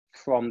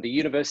from the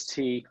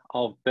University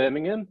of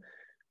Birmingham.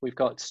 We've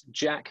got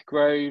Jack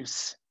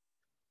Groves,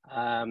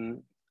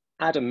 Adam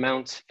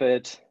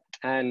Mountford,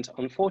 and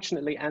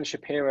unfortunately Anne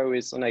Shapiro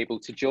is unable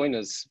to join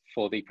us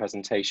for the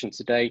presentation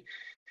today,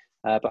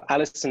 but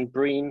Alison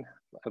Breen,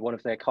 one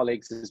of their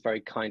colleagues, has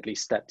very kindly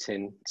stepped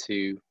in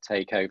to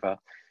take over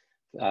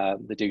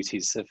the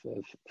duties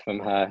from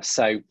her.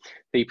 So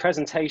the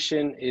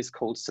presentation is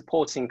called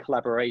Supporting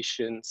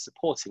Collaboration,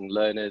 Supporting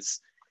Learners,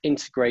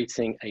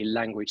 Integrating a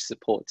Language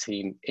Support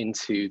Team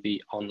into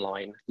the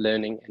Online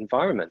Learning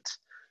Environment.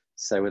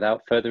 So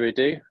without further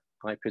ado,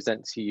 I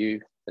present to you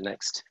the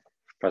next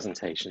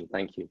presentation.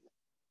 Thank you.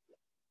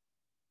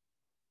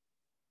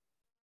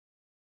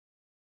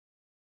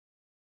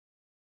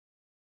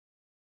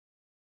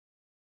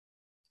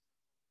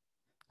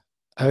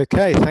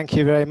 Okay, thank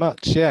you very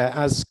much. Yeah,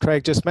 as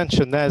Craig just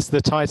mentioned, there's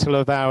the title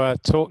of our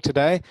talk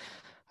today.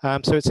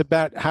 So it's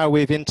about how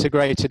we've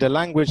integrated a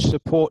language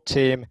support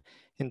team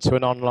into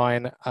an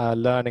online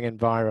learning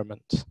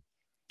environment.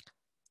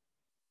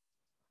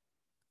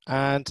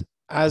 And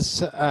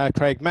as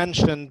Craig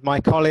mentioned, my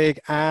colleague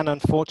Anne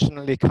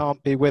unfortunately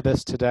can't be with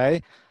us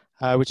today,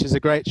 which is a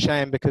great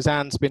shame because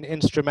Anne's been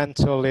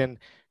instrumental in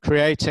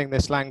creating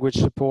this language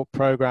support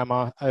program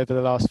over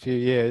the last few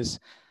years.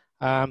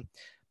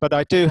 But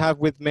I do have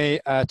with me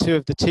two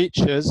of the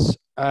teachers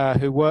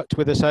who worked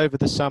with us over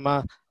the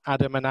summer,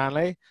 Adam and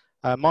Ali.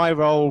 My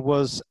role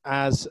was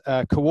as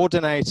a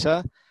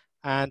coordinator,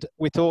 and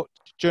we thought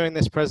during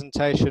this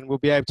presentation we'll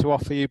be able to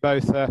offer you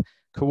both a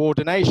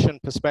coordination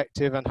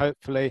perspective and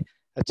hopefully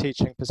a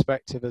teaching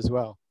perspective as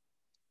well.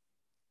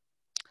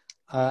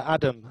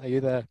 Adam, are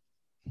you there?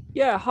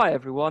 Yeah, hi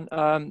everyone.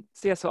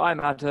 So I'm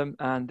Adam,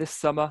 and this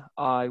summer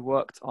I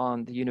worked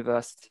on the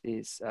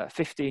university's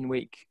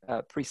 15-week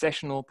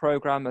pre-sessional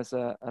program as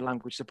a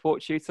language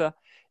support tutor.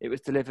 It was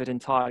delivered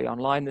entirely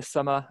online this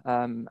summer,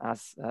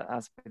 as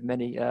with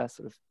many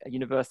sort of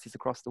universities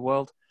across the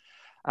world.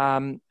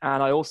 And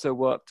I also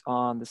worked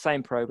on the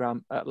same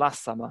program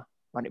last summer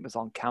when it was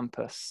on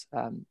campus.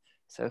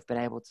 So I've been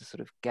able to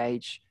sort of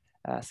gauge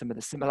some of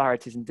the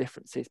similarities and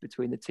differences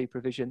between the two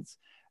provisions,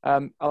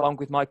 along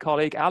with my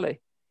colleague Ali.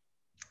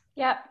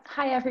 Yeah,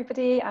 hi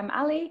everybody, I'm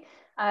Ali.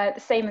 The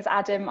same as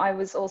Adam, I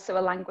was also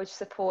a language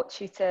support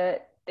tutor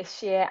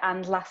this year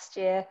and last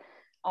year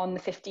on the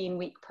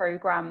 15-week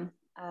programme.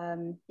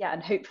 Yeah,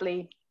 and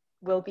hopefully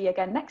will be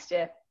again next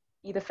year,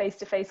 either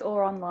face-to-face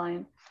or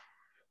online.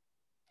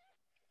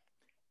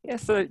 Yeah,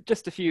 so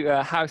just a few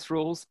house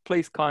rules.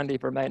 Please kindly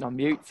remain on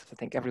mute. I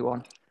think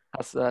everyone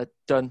has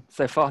done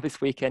so far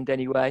this weekend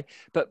anyway.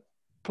 But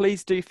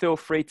please do feel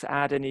free to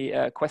add any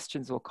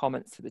questions or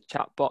comments to the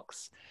chat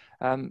box.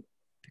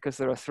 Because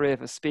there are three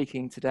of us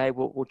speaking today,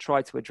 we'll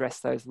try to address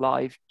those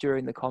live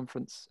during the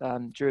conference,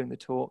 during the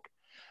talk.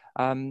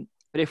 But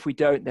if we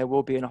don't, there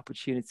will be an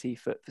opportunity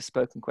for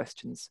spoken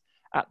questions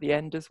at the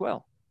end as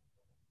well.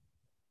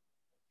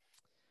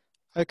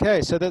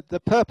 Okay, so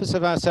the purpose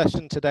of our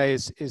session today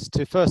is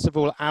to first of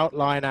all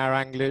outline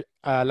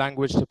our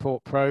language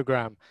support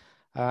program.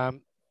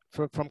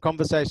 From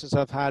conversations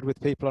I've had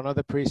with people on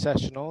other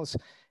pre-sessionals,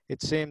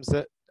 it seems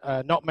that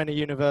not many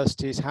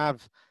universities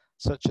have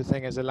such a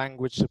thing as a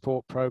language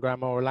support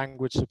program or a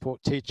language support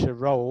teacher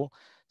role.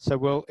 So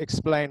we'll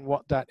explain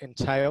what that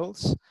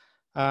entails.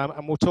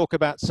 And we'll talk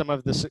about some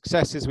of the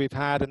successes we've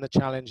had and the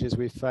challenges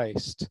we've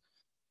faced.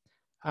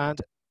 And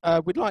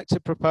we'd like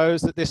to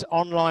propose that this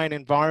online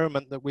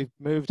environment that we've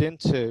moved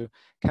into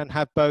can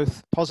have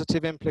both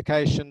positive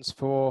implications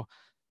for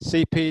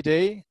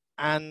CPD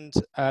and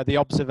the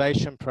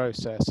observation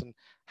process and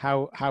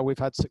how we've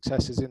had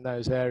successes in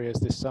those areas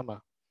this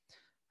summer.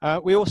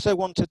 We also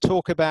want to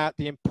talk about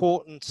the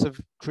importance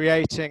of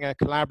creating a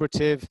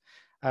collaborative,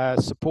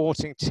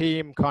 supporting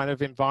team kind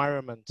of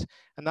environment.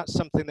 And that's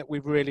something that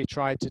we've really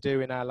tried to do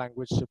in our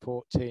language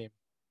support team.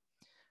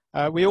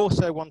 We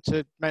also want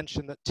to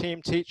mention that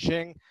team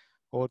teaching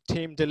or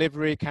team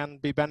delivery can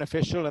be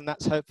beneficial, and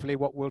that's hopefully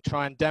what we'll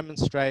try and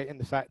demonstrate in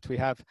the fact we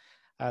have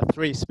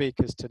three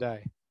speakers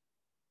today.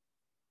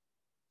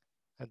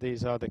 And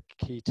these are the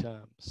key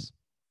terms.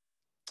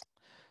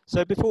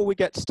 So before we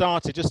get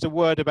started, just a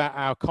word about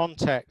our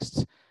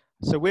context.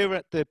 So we're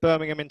at the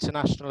Birmingham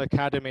International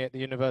Academy at the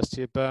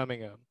University of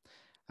Birmingham,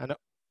 and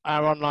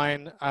our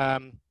online,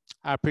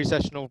 our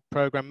pre-sessional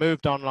program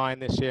moved online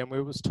this year, and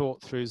we was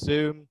taught through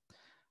Zoom.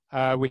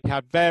 We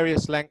had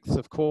various lengths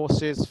of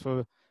courses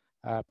for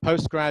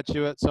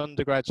postgraduates,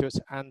 undergraduates,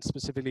 and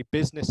specifically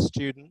business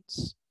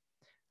students.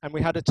 And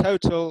we had a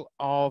total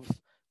of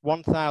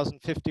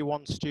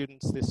 1,051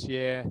 students this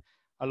year,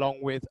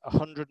 along with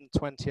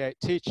 128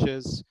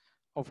 teachers,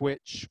 of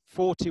which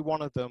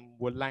 41 of them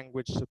were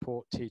language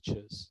support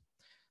teachers.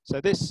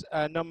 So this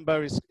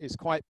number is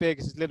quite big.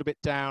 It's a little bit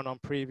down on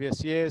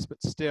previous years,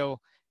 but still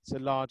it's a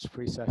large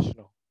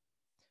pre-sessional.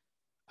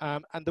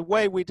 And the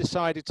way we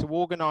decided to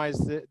organize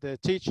the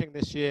teaching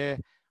this year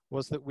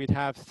was that we'd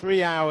have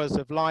 3 hours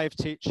of live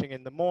teaching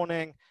in the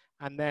morning,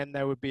 and then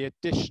there would be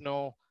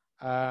additional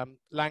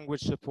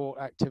language support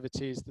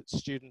activities that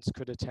students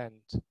could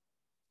attend.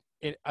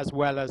 as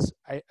well as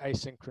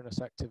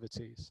asynchronous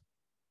activities.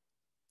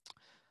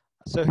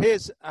 So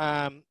here's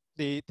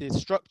the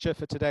structure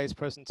for today's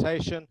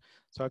presentation.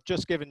 So I've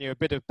just given you a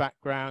bit of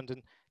background,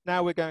 and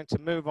now we're going to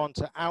move on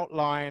to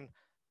outline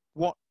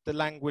what the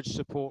language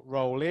support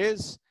role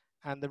is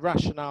and the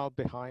rationale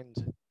behind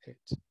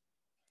it.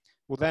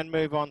 We'll then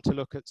move on to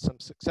look at some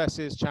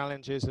successes,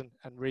 challenges,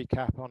 and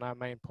recap on our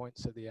main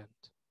points at the end.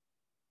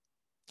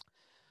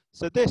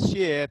 So this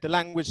year, the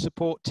language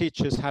support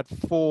teachers had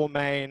 4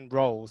 main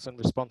roles and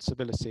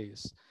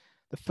responsibilities.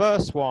 The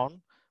first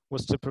one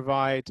was to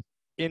provide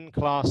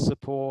in-class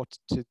support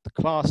to the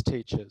class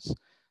teachers.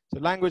 So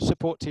language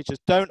support teachers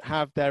don't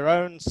have their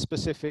own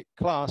specific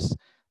class,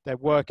 they're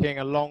working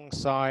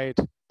alongside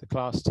the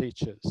class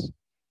teachers.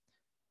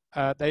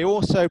 They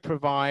also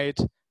provide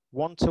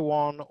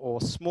one-to-one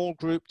or small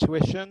group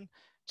tuition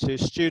to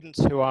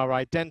students who are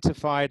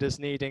identified as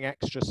needing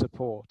extra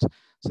support.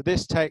 So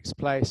this takes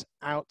place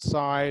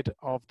outside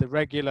of the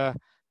regular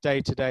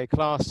day-to-day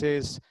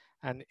classes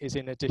and is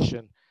in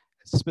addition,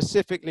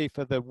 specifically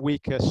for the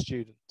weaker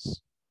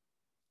students.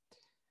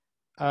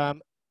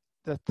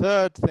 The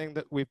third thing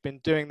that we've been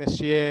doing this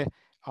year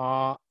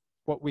are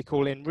what we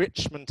call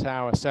enrichment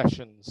hour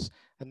sessions.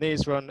 And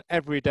these run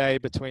every day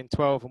between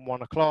 12 and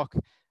 1 o'clock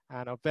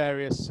and are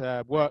various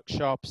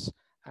workshops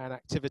and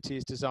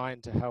activities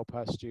designed to help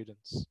our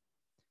students.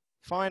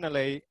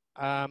 Finally,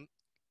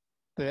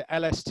 the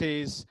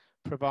LSTs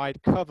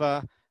provide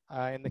cover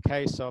in the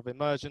case of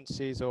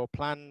emergencies or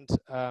planned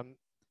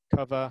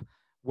cover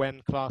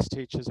when class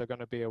teachers are going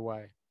to be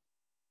away.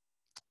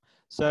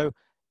 So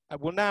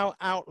we'll now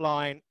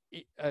outline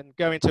and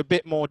go into a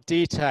bit more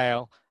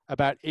detail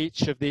about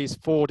each of these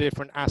 4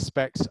 different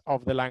aspects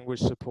of the language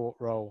support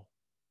role.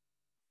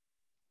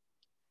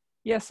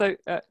 Yeah, so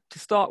to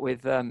start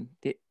with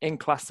the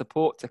in-class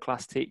support to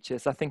class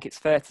teachers, I think it's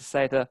fair to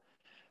say that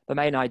the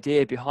main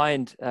idea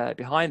behind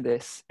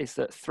this is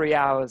that 3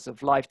 hours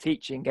of live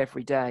teaching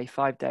every day,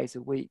 5 days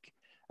a week,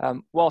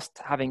 whilst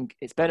having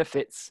its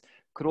benefits,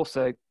 could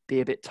also be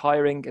a bit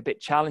tiring, a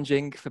bit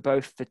challenging for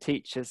both the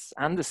teachers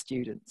and the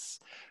students.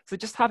 So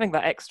just having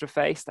that extra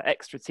face, that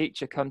extra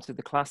teacher come to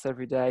the class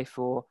every day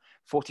for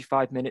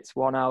 45 minutes,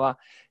 1 hour,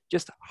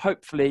 just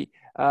hopefully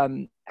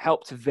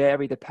help to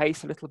vary the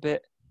pace a little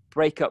bit,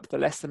 break up the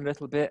lesson a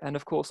little bit, and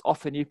of course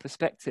offer new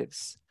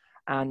perspectives.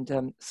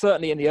 And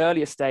certainly in the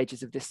earlier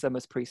stages of this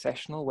summer's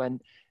pre-sessional, when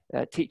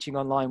teaching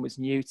online was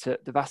new to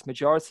the vast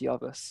majority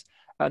of us,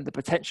 and the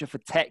potential for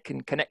tech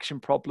and connection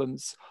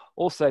problems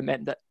also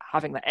meant that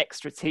having that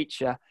extra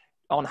teacher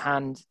on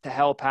hand to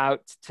help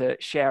out, to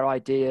share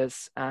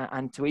ideas,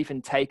 and to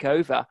even take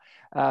over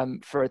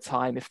for a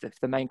time if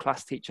the main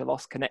class teacher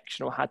lost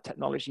connection or had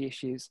technology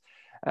issues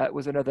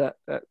was another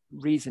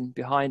reason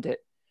behind it.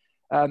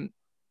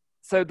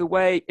 So the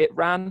way it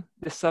ran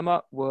this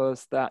summer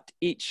was that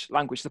each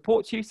language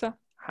support tutor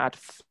had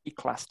 3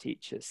 class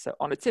teachers. So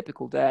on a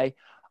typical day,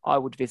 I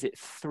would visit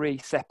 3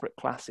 separate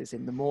classes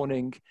in the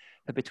morning,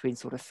 between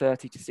sort of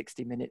 30 to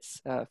 60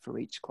 minutes for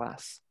each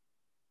class.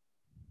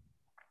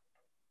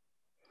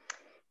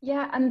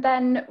 Yeah, and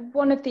then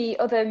one of the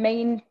other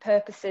main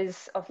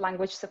purposes of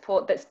language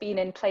support that's been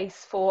in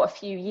place for a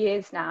few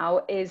years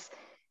now is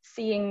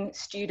seeing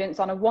students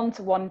on a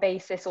one-to-one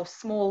basis or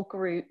small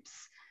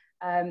groups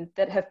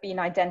that have been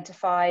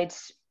identified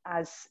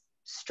as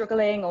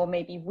struggling or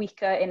maybe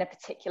weaker in a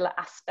particular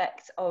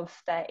aspect of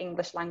their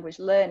English language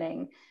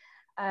learning.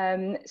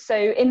 So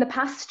in the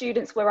past,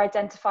 students were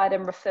identified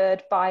and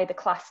referred by the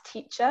class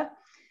teacher,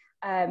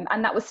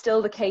 and that was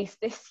still the case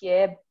this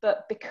year,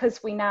 but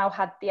because we now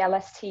had the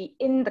LST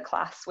in the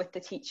class with the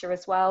teacher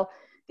as well,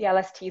 the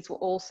LSTs were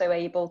also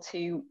able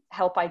to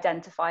help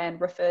identify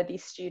and refer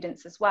these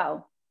students as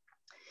well.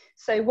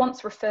 So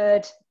once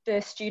referred,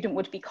 the student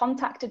would be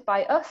contacted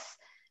by us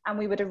and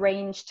we would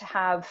arrange to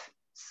have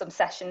some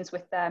sessions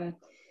with them.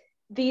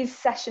 These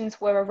sessions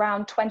were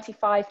around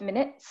 25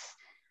 minutes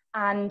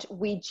and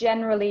we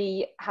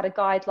generally had a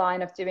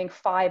guideline of doing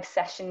 5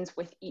 sessions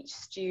with each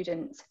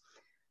student.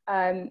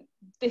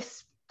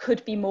 This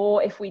could be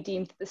more if we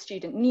deemed the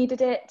student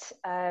needed it,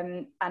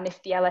 and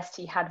if the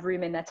LST had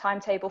room in their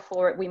timetable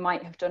for it, we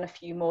might have done a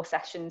few more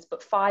sessions,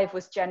 but 5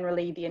 was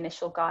generally the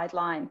initial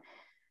guideline.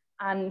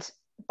 And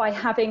by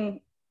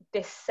having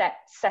this set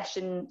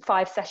session,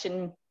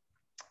 5-session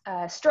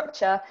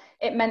structure,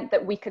 it meant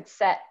that we could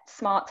set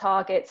smart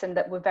targets and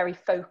that were very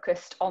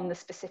focused on the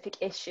specific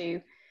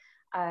issue,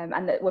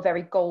 and that were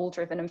very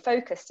goal-driven and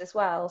focused as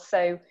well.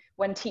 So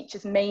when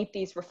teachers made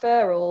these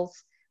referrals,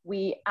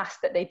 we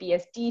asked that they be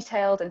as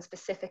detailed and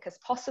specific as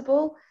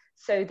possible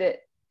so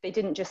that they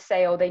didn't just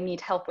say, oh, they need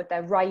help with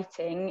their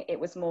writing. It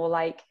was more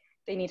like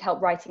they need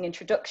help writing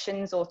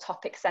introductions or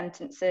topic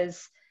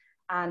sentences.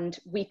 And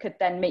we could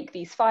then make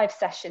these 5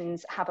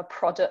 sessions have a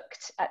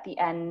product at the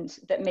end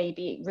that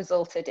maybe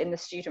resulted in the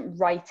student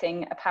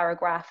writing a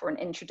paragraph or an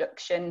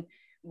introduction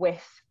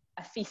with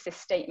a thesis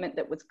statement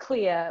that was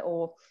clear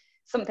or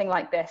something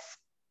like this.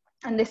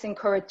 And this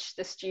encouraged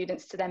the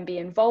students to then be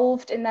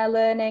involved in their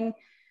learning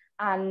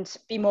and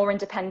be more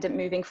independent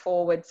moving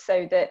forward,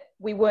 so that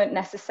we weren't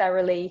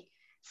necessarily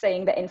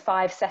saying that in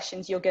 5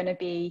 sessions you're going to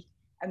be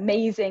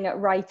amazing at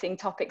writing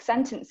topic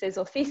sentences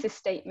or thesis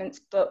statements,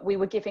 but we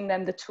were giving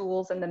them the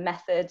tools and the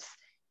methods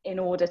in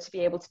order to be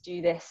able to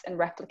do this and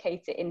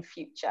replicate it in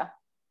future.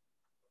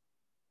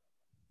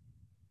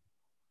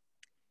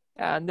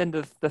 And then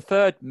the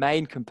third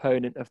main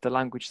component of the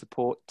language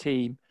support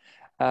team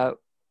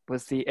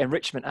was the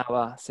enrichment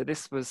hour. So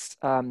this was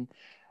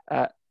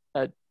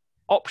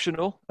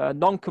optional,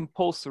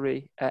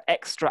 non-compulsory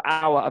extra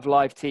hour of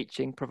live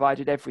teaching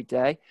provided every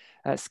day,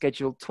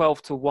 scheduled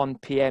 12 to 1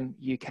 p.m.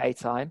 UK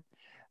time.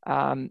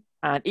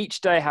 And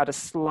each day had a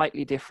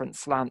slightly different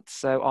slant.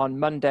 So on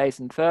Mondays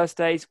and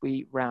Thursdays,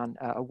 we ran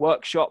a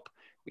workshop,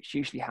 which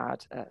usually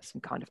had some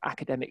kind of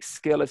academic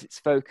skill as its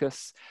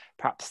focus,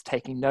 perhaps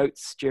taking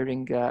notes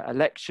during a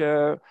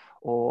lecture,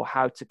 or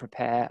how to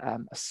prepare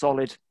a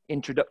solid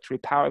introductory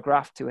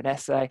paragraph to an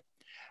essay.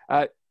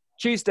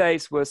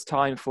 Tuesdays was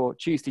time for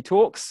Tuesday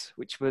Talks,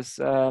 which was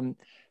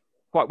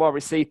quite well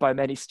received by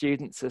many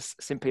students as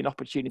simply an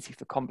opportunity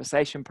for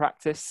conversation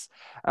practice.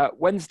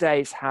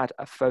 Wednesdays had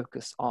a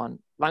focus on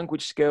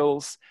language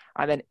skills.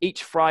 And then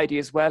each Friday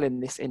as well,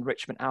 in this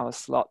enrichment hour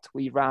slot,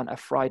 we ran a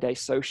Friday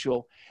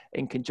social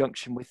in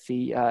conjunction with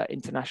the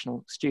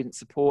International Student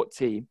Support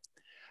Team.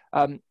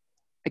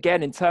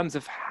 Again, in terms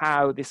of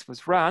how this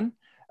was run,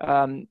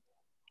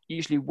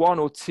 usually 1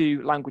 or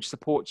 2 language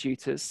support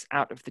tutors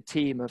out of the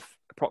team of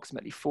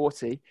approximately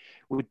 40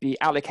 would be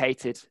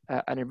allocated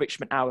an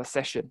enrichment hour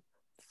session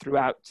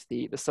throughout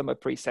the summer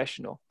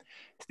pre-sessional.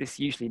 So this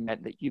usually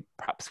meant that you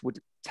perhaps would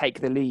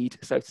take the lead,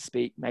 so to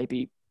speak,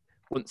 maybe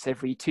once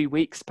every 2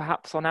 weeks,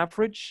 perhaps on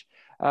average,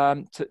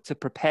 to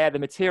prepare the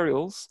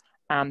materials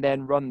and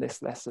then run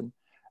this lesson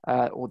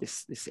or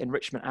this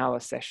enrichment hour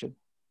session.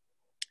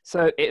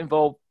 So it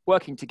involved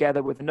working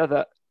together with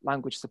another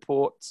language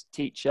support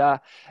teacher,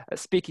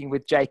 speaking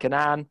with Jake and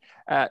Anne,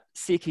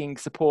 seeking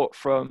support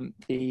from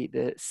the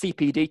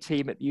CPD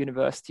team at the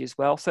university as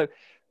well. So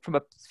from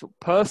a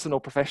personal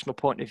professional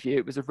point of view,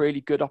 it was a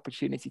really good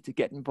opportunity to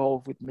get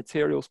involved with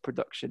materials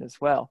production as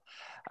well.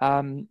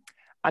 And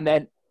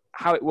then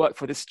how it worked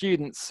for the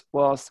students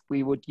was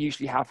we would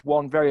usually have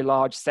one very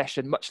large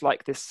session, much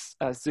like this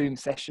Zoom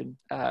session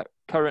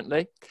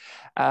currently,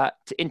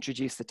 to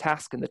introduce the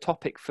task and the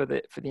topic for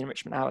the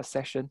enrichment hour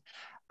session,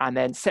 and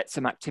then set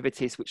some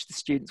activities which the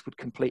students would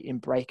complete in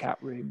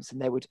breakout rooms, and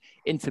they would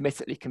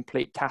intermittently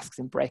complete tasks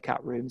in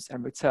breakout rooms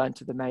and return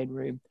to the main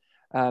room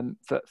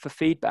for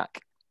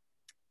feedback.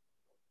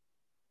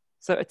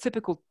 So a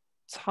typical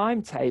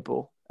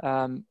timetable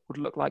would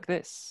look like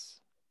this.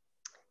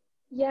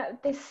 Yeah,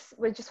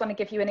 we just want to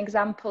give you an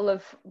example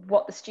of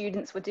what the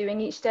students were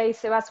doing each day.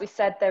 So as we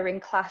said, they're in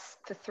class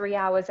for 3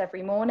 hours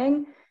every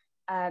morning.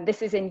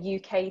 This is in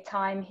UK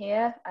time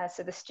here.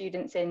 So the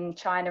students in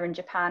China and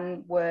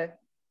Japan were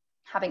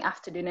having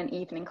afternoon and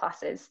evening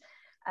classes.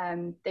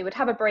 They would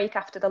have a break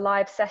after the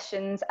live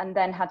sessions and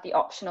then had the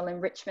optional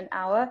enrichment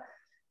hour.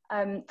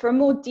 For a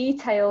more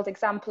detailed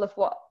example of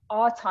what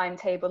our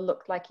timetable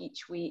looked like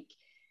each week,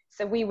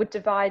 so we would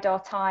divide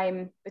our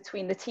time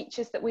between the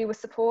teachers that we were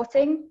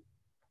supporting.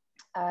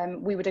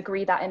 We would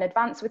agree that in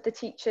advance with the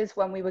teachers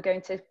when we were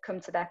going to come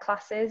to their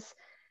classes.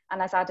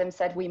 And as Adam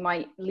said, we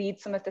might lead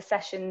some of the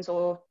sessions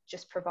or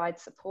just provide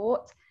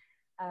support.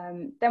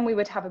 Then we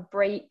would have a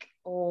break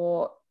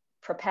or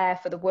prepare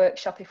for the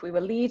workshop if we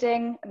were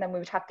leading. And then we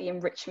would have the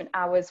enrichment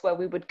hours where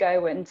we would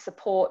go and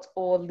support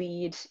or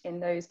lead in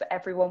those, but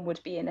everyone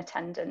would be in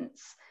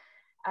attendance.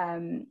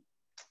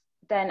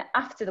 Then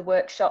after the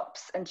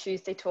workshops and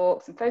Tuesday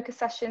talks and focus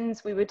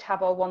sessions, we would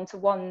have our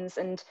one-to-ones,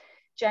 and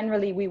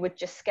generally we would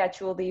just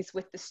schedule these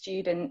with the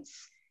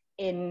students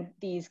in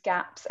these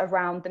gaps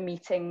around the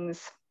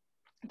meetings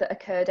that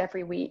occurred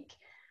every week.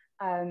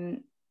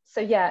 So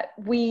yeah,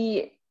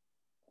 we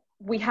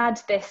had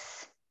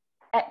this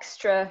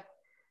extra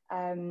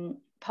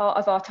part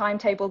of our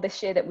timetable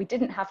this year that we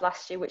didn't have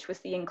last year, which was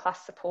the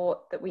in-class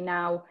support that we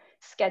now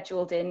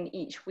scheduled in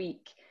each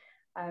week.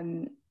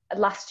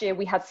 Last year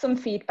we had some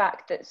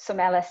feedback that some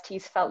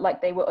LSTs felt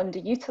like they were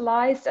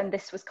underutilized, and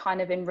this was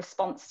kind of in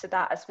response to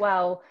that as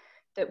well,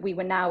 that we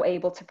were now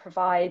able to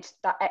provide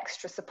that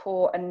extra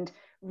support and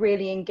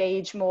really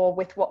engage more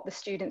with what the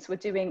students were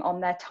doing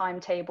on their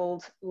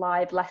timetabled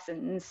live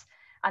lessons.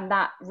 And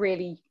that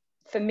really,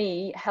 for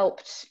me,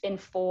 helped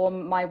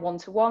inform my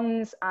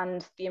one-to-ones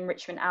and the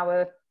enrichment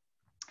hour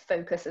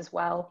focus as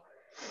well.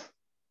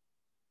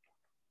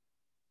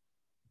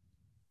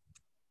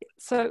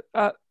 So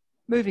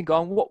moving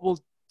on, what we'll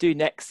do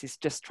next is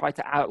just try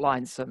to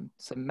outline some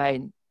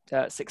main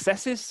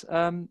successes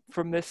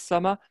from this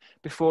summer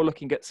before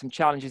looking at some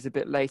challenges a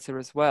bit later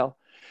as well.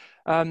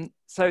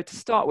 So to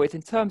start with,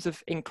 in terms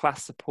of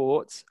in-class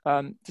support,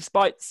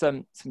 despite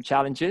some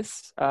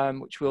challenges,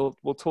 which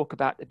we'll talk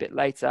about a bit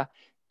later,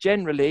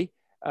 generally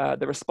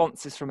the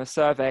responses from a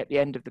survey at the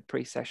end of the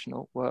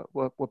pre-sessional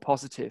were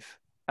positive,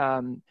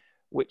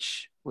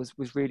 which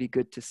was really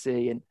good to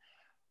see. And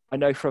I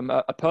know from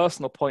a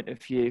personal point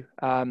of view,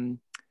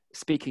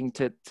 speaking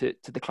to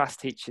the class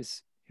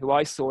teachers who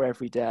I saw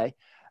every day,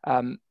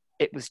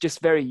 it was just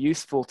very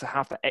useful to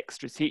have that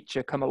extra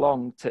teacher come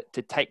along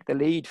to take the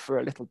lead for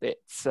a little bit.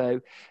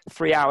 So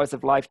 3 hours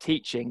of live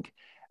teaching,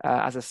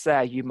 as I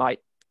say, you might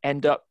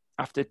end up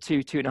after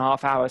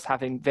 2.5 hours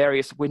having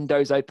various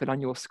windows open on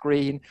your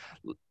screen.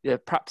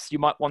 Perhaps you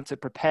might want to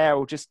prepare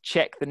or just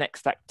check the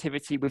next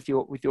activity with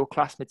your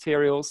class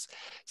materials.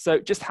 So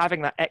just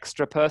having that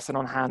extra person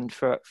on hand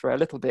for a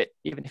little bit,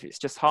 even if it's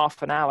just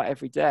half an hour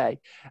every day,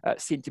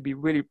 seemed to be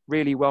really,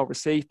 really well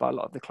received by a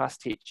lot of the class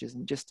teachers,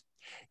 and just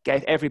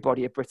gave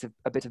everybody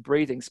a bit of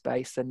breathing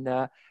space. And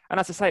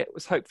as I say, it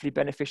was hopefully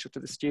beneficial to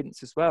the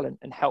students as well,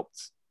 and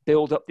helped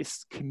build up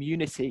this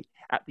community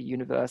at the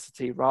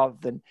university, rather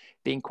than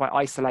being quite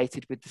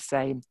isolated with the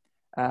same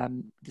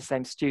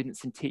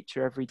students and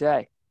teacher every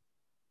day.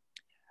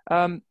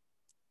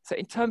 So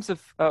in terms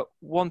of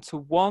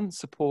one-to-one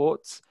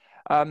support,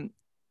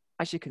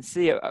 as you can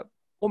see,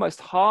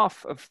 almost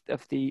half of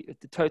the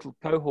total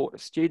cohort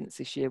of students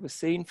this year was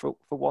seen for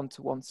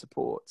one-to-one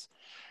support.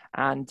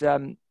 And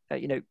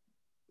it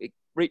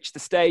reached the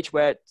stage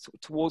where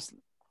towards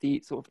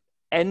the sort of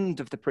end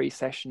of the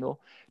pre-sessional,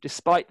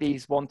 despite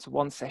these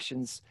one-to-one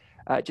sessions,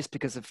 just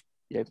because of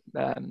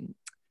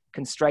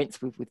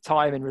constraints with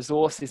time and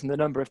resources and the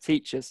number of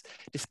teachers,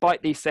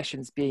 despite these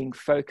sessions being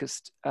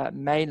focused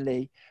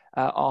mainly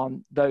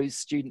on those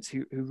students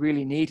who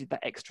really needed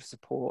that extra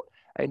support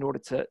in order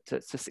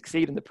to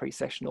succeed in the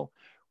pre-sessional,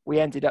 we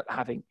ended up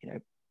having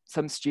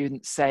some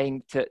students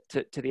saying to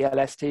the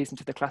LSTs and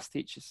to the class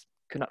teachers,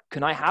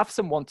 can I have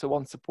some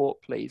one-to-one support,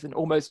 please? And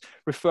almost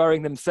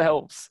referring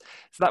themselves.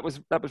 So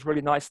that was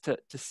really nice to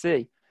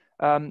see.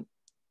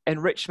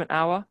 Enrichment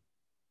hour,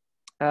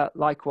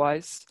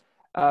 likewise.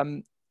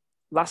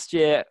 Last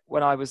year,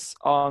 when I was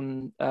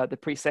on the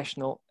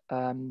pre-sessional,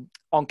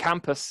 on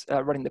campus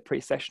running the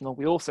pre-sessional,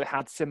 we also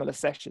had similar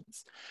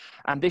sessions.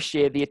 And this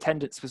year, the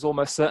attendance was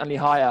almost certainly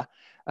higher.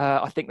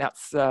 I think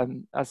that's,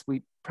 as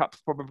we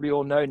perhaps probably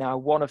all know now,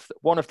 one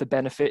of the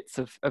benefits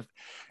of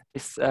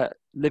this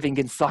living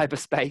in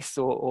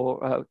cyberspace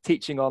or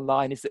teaching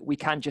online is that we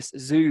can just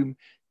Zoom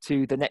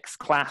to the next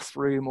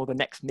classroom or the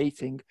next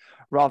meeting,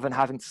 rather than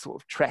having to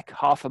sort of trek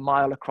half a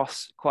mile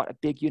across quite a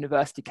big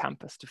university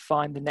campus to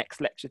find the next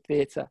lecture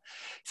theatre.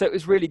 So it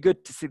was really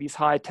good to see these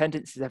high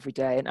attendances every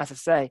day. And as I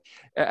say,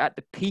 at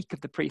the peak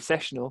of the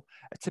pre-sessional,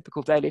 a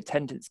typical daily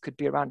attendance could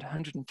be around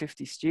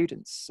 150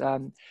 students.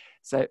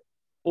 So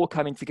all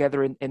coming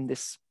together in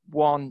this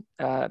one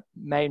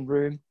main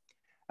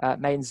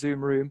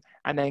Zoom room,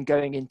 and then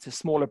going into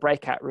smaller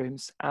breakout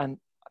rooms. And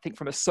I think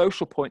from a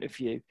social point of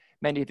view,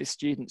 many of the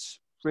students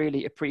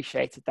really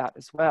appreciated that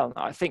as well. And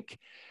I think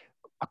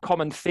a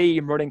common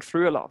theme running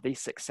through a lot of these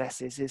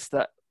successes is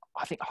that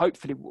I think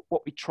hopefully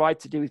what we tried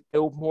to do is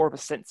build more of a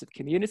sense of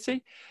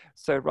community.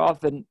 So rather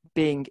than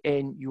being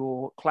in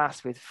your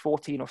class with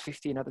 14 or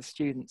 15 other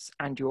students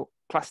and your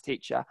class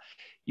teacher,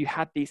 you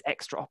had these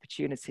extra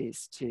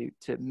opportunities to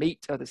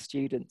meet other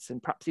students,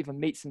 and perhaps even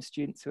meet some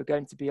students who are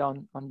going to be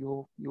on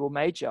your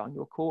major, on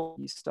your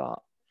course you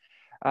start.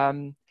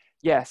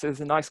 Yeah, so there's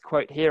a nice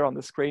quote here on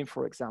the screen,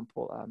 for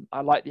example.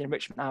 I like the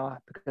enrichment hour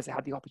because I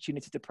had the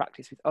opportunity to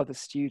practice with other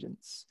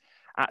students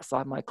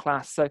outside my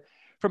class. So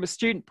from a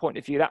student point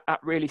of view, that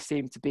really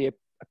seemed to be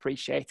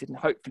appreciated, and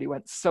hopefully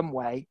went some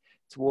way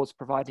towards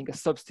providing a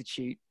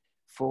substitute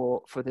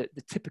for the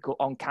typical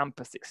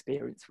on-campus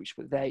experience, which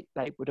they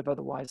would have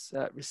otherwise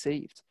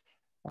received.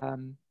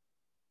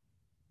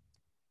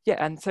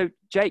 Yeah, and so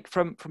Jake,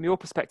 from your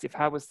perspective,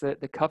 how was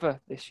the cover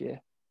this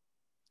year?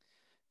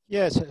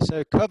 Yes,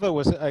 so cover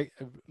was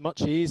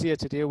much easier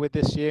to deal with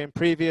this year. In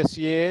previous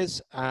years,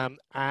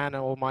 Anne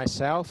or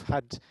myself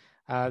had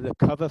the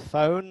cover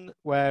phone,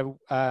 where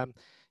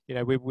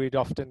we'd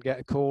often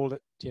get a call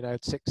at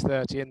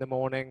 6:30 in the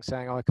morning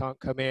saying, I can't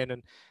come in,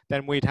 and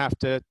then we'd have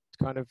to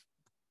kind of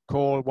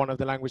call one of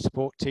the language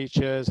support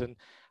teachers and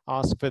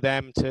ask for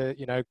them to,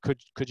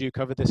 could you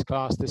cover this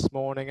class this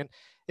morning? And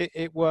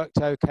it worked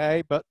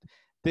okay, but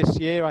this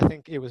year I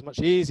think it was much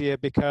easier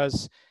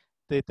because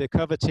the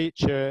cover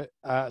teacher,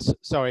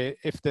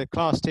 if the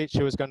class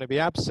teacher was going to be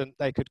absent,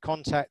 they could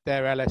contact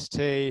their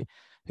LST,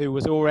 who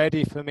was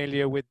already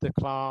familiar with the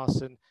class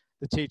and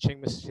the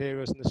teaching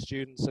materials and the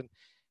students.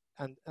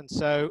 And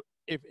so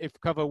if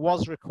cover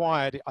was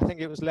required, I think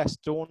it was less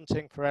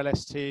daunting for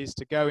LSTs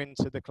to go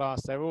into the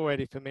class they're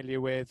already familiar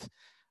with.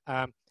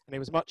 And it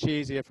was much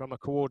easier from a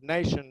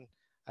coordination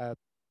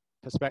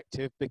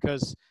perspective,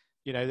 because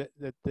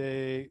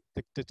the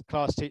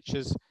class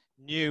teachers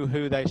knew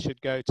who they should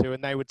go to,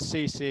 and they would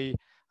CC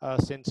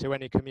us into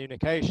any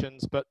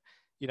communications, but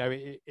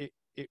it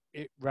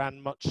ran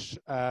much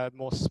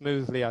more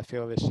smoothly, I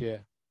feel, this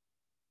year.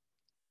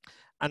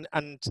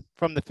 And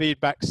from the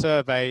feedback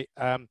survey,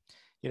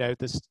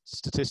 the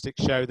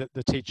statistics show that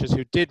the teachers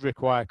who did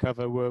require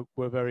cover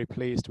were very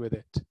pleased with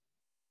it.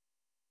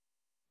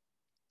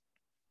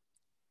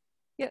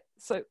 Yeah,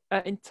 so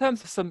in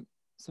terms of some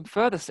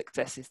further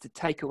successes to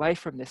take away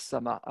from this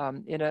summer,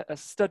 in a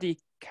study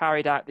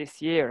carried out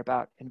this year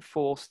about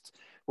enforced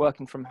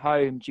working from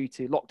home due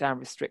to lockdown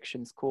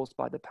restrictions caused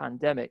by the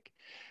pandemic,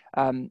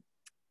 an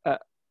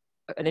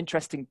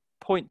interesting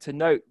point to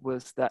note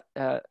was that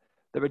the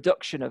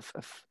reduction of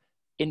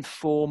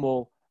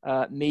informal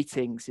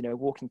meetings, you know,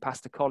 walking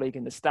past a colleague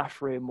in the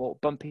staff room or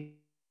bumping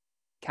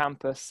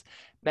campus,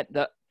 meant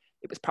that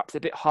it was perhaps a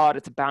bit harder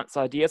to bounce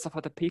ideas off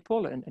other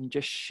people and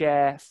just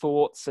share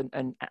thoughts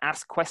and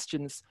ask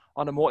questions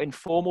on a more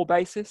informal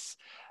basis.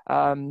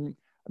 I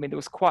mean, there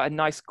was quite a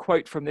nice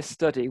quote from this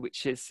study,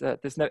 which is,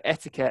 there's no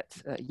etiquette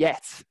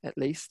yet, at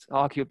least,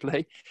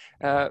 arguably,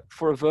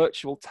 for a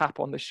virtual tap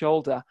on the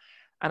shoulder.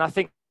 And I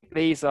think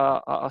these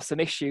are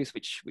some issues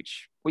which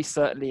we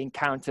certainly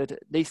encountered, at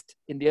least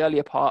in the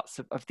earlier parts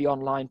of the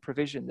online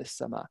provision this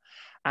summer.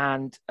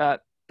 And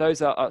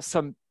those are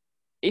some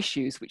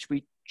issues which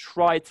we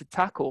tried to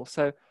tackle.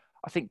 So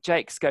I think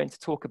Jake's going to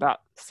talk about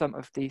some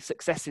of the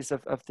successes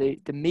of the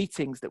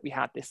meetings that we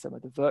had this summer,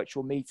 the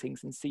virtual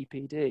meetings in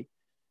CPD.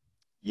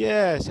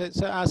 Yeah,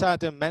 so as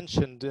Adam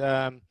mentioned,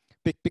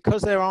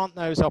 because there aren't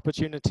those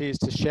opportunities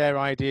to share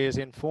ideas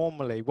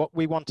informally, what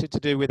we wanted to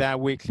do with our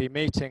weekly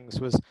meetings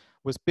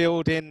was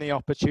build in the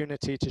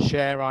opportunity to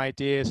share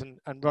ideas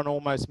and run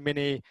almost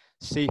mini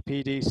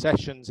CPD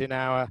sessions in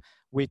our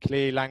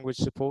weekly language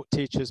support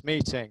teachers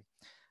meeting.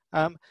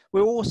 We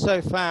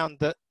also found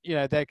that, you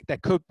know, there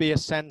could be a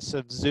sense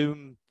of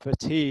Zoom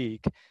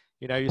fatigue.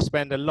 You know, you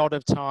spend a lot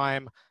of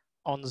time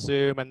on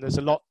Zoom and there's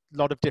a lot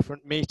of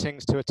different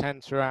meetings to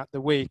attend throughout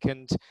the week.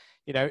 And,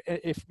 you know,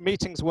 if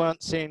meetings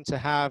weren't seen to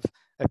have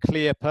a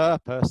clear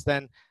purpose,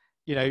 then,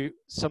 you know,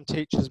 some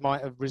teachers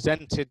might have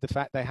resented the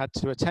fact they had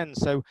to attend.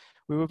 So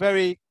we were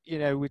very, you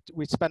know,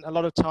 we spent a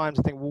lot of time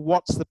to think, well,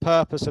 what's the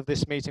purpose of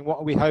this meeting? What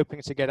are we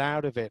hoping to get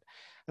out of it?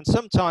 And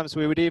sometimes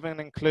we would even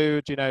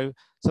include, you know,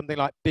 something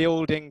like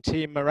building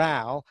team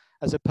morale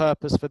as a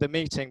purpose for the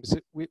meeting. So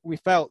we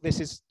felt this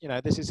is, you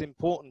know, this is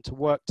important to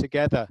work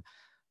together,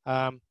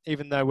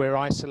 even though we're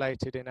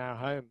isolated in our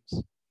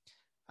homes.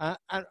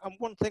 And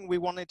one thing we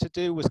wanted to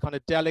do was kind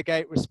of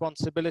delegate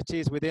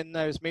responsibilities within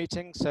those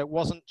meetings. So it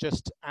wasn't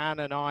just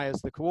Anne and I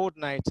as the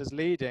coordinators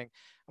leading,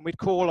 and we'd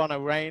call on a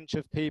range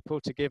of people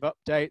to give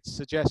updates,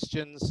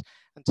 suggestions,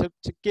 and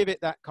to give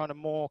it that kind of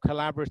more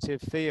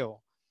collaborative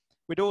feel.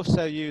 We'd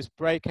also use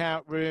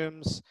breakout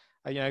rooms,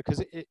 you know,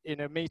 because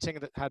in a meeting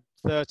that had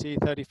 30,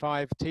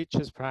 35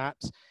 teachers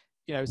perhaps,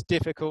 you know, it's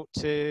difficult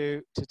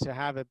to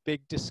have a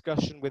big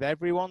discussion with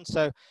everyone.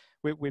 So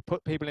we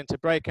put people into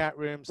breakout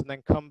rooms and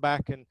then come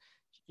back and,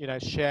 you know,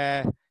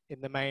 share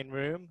in the main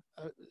room,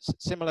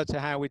 similar to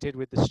how we did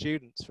with the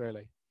students,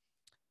 really.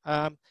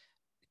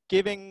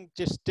 Giving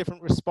just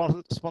different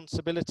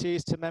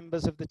responsibilities to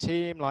members of the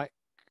team, like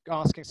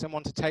asking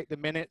someone to take the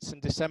minutes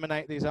and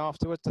disseminate these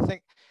afterwards. I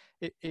think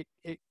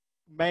it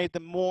made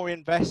them more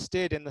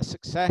invested in the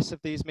success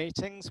of these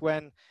meetings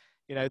when,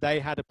 you know, they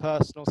had a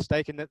personal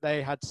stake in that,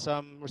 they had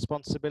some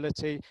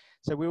responsibility.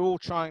 So we were all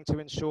trying to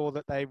ensure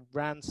that they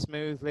ran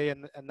smoothly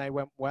and they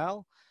went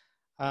well.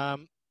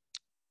 Then,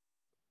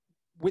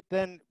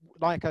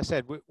 like I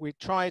said, we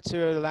tried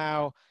to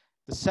allow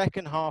the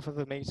second half of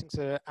the meeting,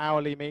 so an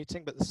hourly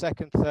meeting, but the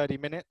second 30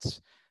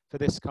 minutes for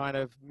this kind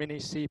of mini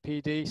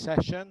CPD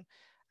session.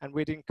 And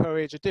we'd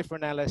encourage a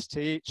different LST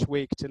each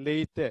week to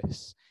lead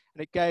this.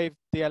 And it gave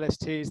the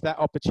LSTs that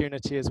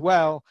opportunity as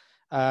well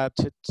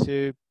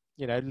to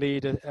you know,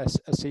 lead a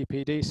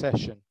CPD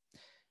session.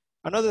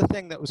 Another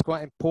thing that was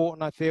quite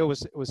important, I feel,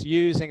 was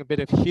using a bit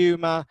of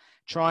humor,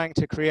 trying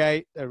to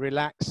create a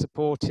relaxed,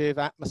 supportive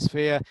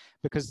atmosphere,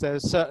 because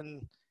there's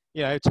certain,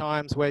 you know,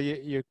 times where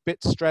you're a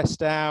bit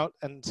stressed out,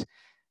 and,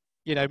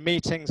 you know,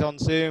 meetings on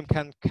Zoom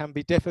can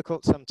be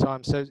difficult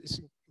sometimes. So it's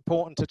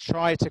important to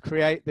try to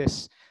create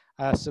this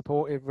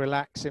supportive,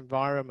 relaxed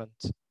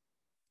environment.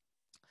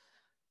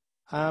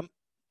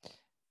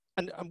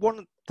 And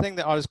one thing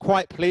that I was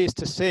quite pleased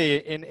to see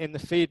in the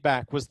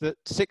feedback was that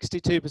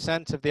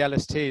 62% of the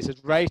LSTs had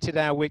rated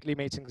our weekly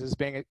meetings as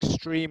being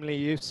extremely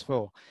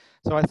useful.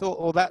 So I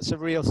thought, well, that's a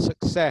real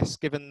success,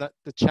 given that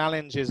the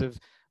challenges of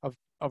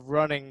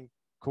running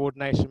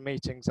coordination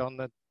meetings on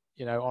the,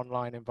 you know,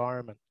 online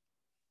environment.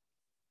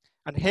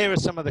 And here are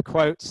some of the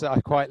quotes that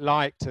I quite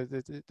liked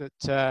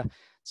that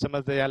some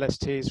of the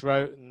LSTs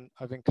wrote, and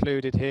I've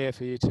included here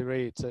for you to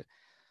read. So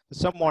for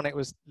someone, it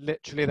was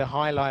literally the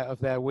highlight of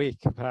their week,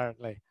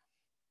 apparently.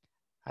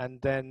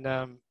 And then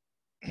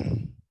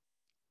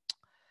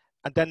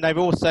they've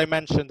also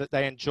mentioned that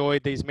they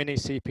enjoyed these mini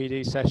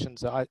CPD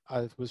sessions that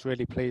I was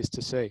really pleased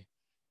to see.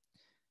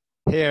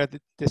 Here,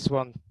 this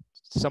one,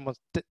 someone's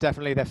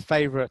definitely their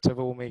favorite of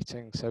all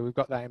meetings. So we've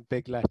got that in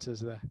big letters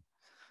there.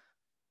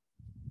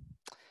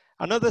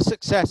 Another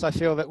success I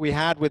feel that we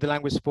had with the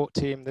language support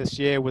team this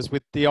year was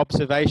with the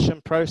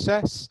observation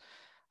process.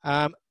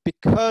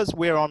 Because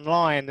we're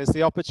online, there's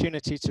the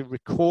opportunity to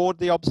record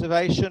the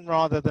observation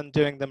rather than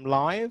doing them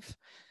live.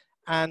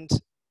 And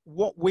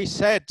what we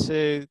said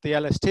to the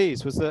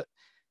LSTs was that,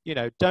 you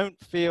know, don't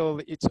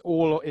feel it's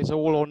all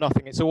or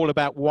nothing. It's all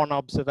about one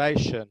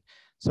observation.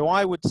 So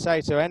I would say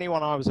to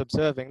anyone I was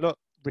observing, look,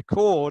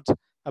 record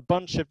a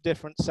bunch of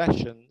different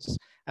sessions.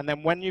 And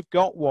then when you've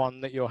got one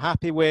that you're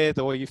happy with,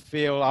 or you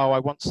feel, oh, I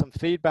want some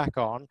feedback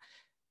on,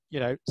 you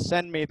know,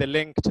 send me the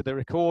link to the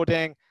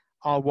recording.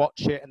 I'll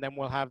watch it and then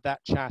we'll have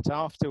that chat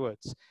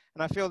afterwards.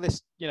 And I feel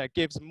this,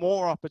 gives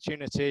more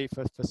opportunity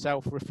for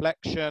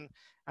self-reflection,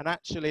 and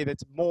actually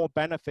there's more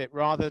benefit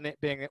rather than it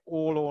being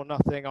all or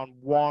nothing on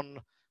one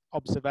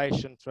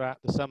observation throughout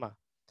the summer.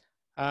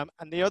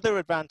 And the other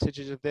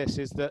advantages of this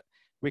is that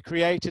we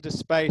created a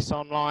space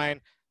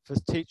online for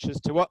teachers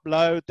to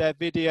upload their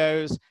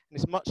videos, and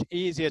it's much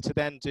easier to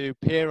then do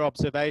peer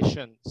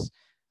observations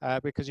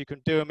because you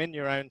can do them in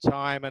your own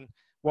time and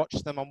watch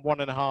them on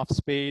 1.5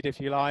 speed if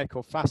you like,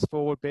 or fast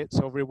forward bits,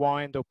 or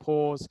rewind or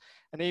pause.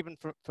 And even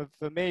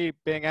for me,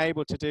 being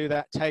able to do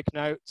that, take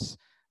notes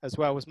as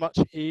well, was much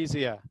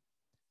easier.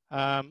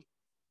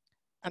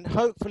 And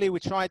hopefully we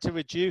try to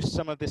reduce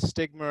some of this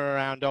stigma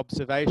around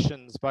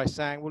observations by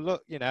saying, well,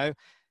 look, to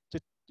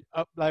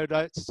upload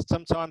notes,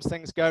 sometimes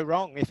things go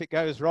wrong. If it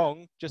goes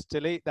wrong, just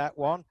delete that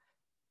one,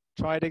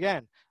 try it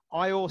again.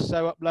 I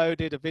also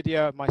uploaded a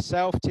video of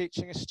myself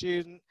teaching a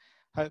student.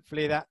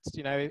 Hopefully that's,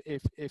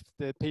 if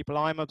the people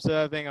I'm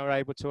observing are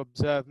able to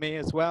observe me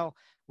as well,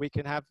 we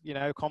can have,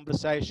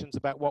 conversations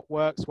about what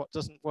works, what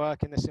doesn't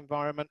work in this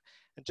environment,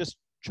 and just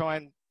try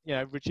and,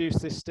 reduce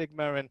this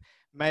stigma and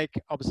make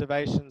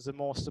observations a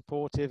more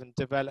supportive and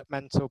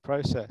developmental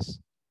process.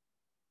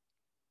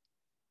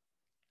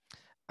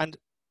 And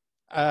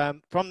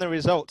from the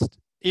results,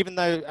 even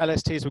though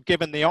LSTs were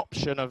given the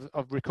option of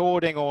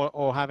recording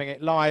or having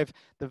it live,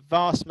 the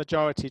vast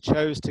majority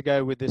chose to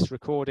go with this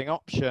recording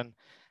option.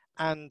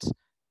 And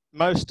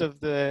most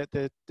of the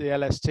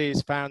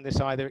LSTs found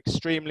this either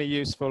extremely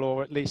useful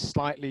or at least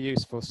slightly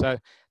useful. So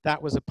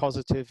that was a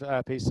positive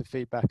piece of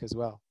feedback as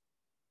well.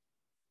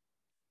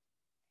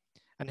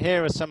 And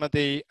here are some of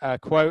the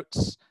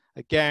quotes,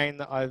 again,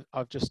 that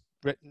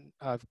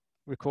I've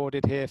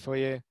recorded here for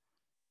you.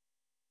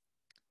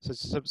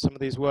 So some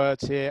of these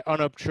words here: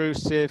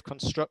 unobtrusive,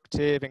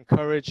 constructive,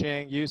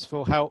 encouraging,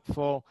 useful,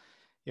 helpful,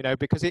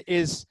 because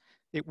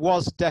it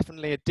was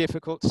definitely a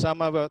difficult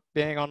summer, but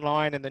being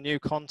online in the new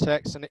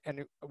context,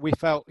 and we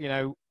felt,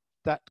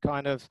 that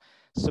kind of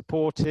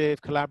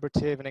supportive,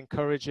 collaborative, and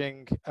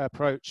encouraging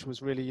approach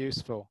was really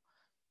useful.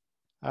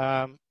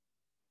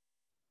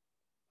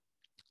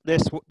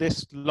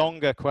 This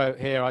longer quote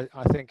here,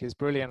 I think, is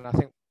brilliant. I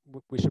think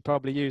we should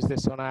probably use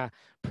this on our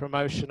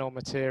promotional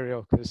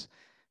material because,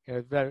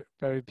 very,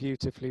 very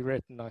beautifully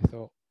written, I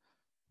thought.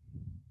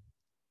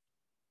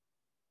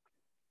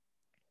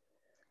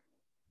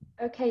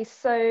 Okay,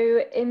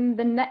 so in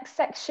the next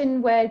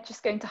section, we're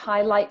just going to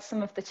highlight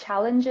some of the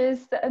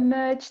challenges that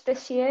emerged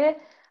this year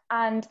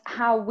and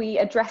how we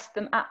addressed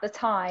them at the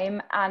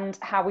time and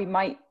how we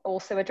might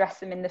also address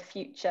them in the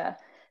future.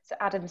 So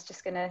Adam's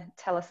just going to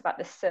tell us about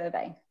this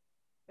survey.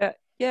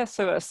 Yeah,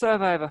 so a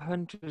survey of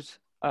 100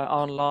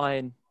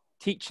 online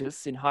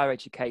teachers in higher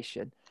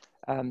education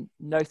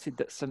noted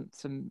that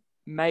some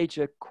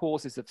major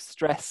causes of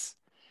stress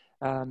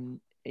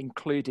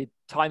included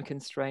time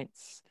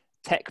constraints,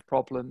 tech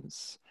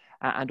problems,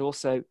 and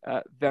also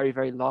very,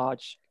 very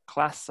large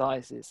class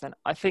sizes. And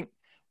I think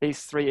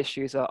these three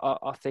issues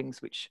are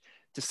things which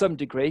to some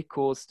degree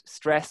caused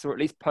stress, or at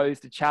least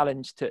posed a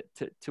challenge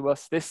to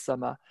us this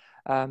summer,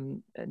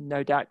 and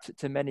no doubt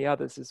to many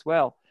others as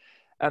well.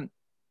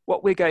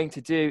 What we're going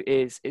to do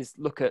is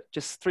look at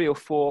just 3 or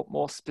 4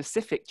 more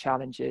specific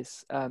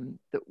challenges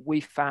that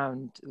we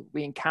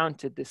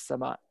encountered this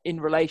summer in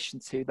relation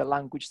to the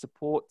language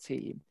support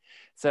team.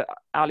 So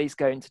Ali's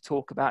going to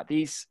talk about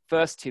these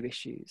first 2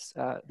 issues,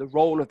 the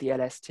role of the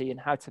LST and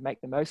how to make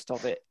the most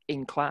of it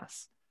in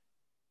class.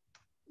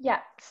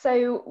 Yeah,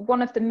 so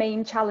one of the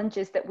main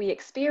challenges that we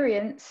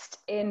experienced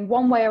in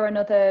one way or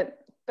another,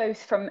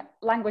 both from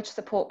language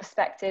support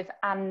perspective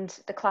and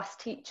the class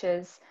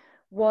teachers,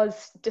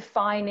 was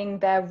defining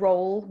their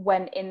role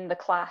when in the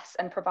class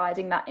and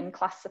providing that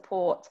in-class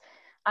support,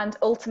 and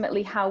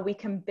ultimately how we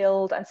can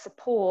build and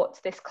support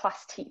this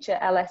class teacher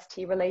LST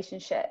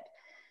relationship.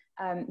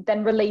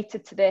 Then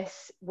related to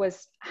this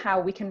was how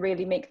we can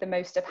really make the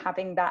most of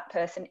having that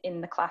person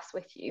in the class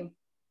with you.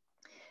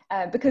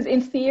 Because in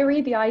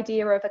theory, the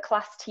idea of a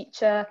class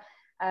teacher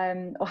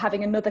or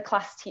having another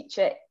class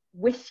teacher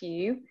with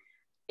you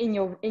in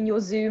your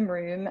Zoom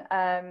room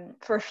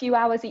for a few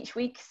hours each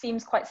week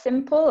seems quite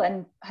simple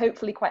and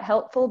hopefully quite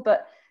helpful,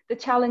 but the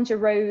challenge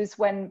arose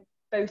when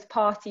both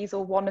parties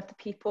or one of the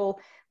people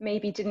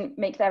maybe didn't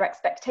make their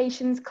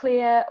expectations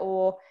clear,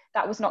 or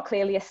that was not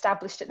clearly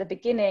established at the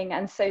beginning,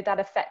 and so that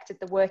affected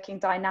the working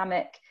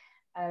dynamic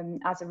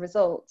as a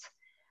result.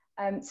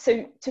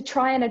 So to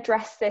try and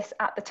address this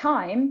at the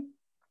time,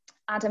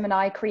 Adam and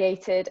I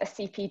created a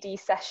CPD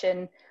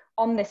session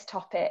on this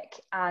topic,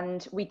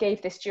 and we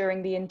gave this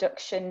during the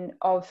induction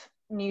of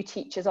new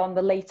teachers on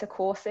the later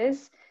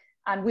courses,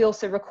 and we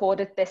also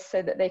recorded this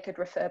so that they could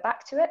refer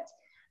back to it.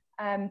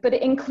 But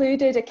it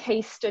included a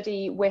case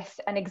study with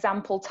an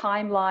example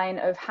timeline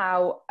of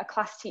how a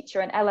class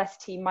teacher and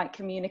LST might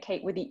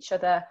communicate with each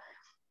other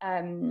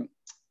and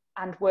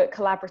work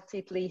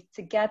collaboratively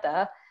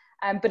together.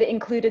 But it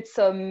included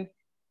some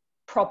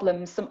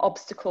problems, some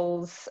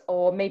obstacles,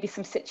 or maybe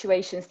some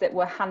situations that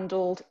were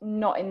handled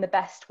not in the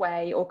best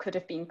way or could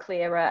have been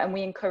clearer. And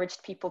we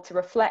encouraged people to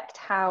reflect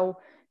how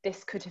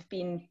this could have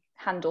been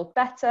handled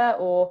better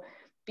or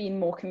been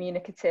more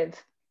communicative.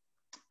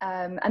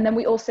 And then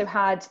we also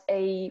had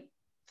a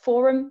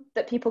forum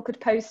that people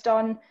could post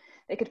on.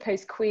 They could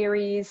post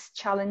queries,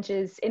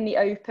 challenges in the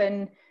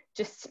open.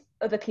 Just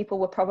other people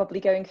were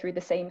probably going through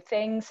the same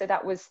thing. So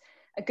that was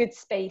a good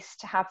space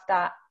to have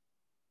that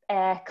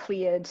air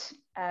cleared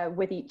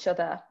with each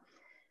other.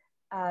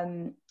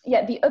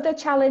 Yeah, the other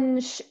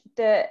challenge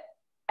that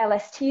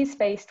LSTs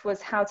faced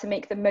was how to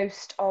make the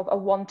most of a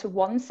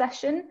one-to-one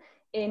session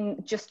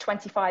in just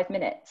 25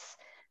 minutes.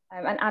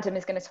 And Adam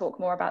is going to talk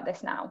more about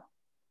this now.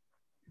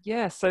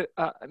 Yeah, so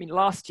I mean,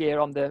 last year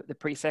on the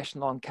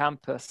pre-session on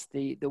campus,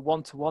 the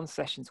one-to-one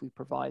sessions we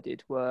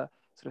provided were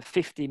sort of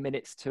 50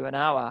 minutes to an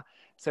hour.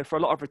 So for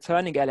a lot of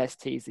returning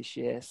LSTs this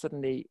year,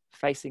 suddenly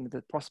facing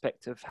the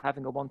prospect of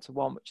having a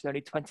one-to-one, which is only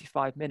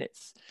 25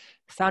 minutes,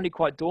 sounded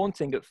quite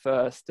daunting at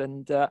first.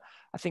 And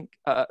I think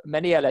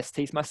many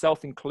LSTs,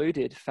 myself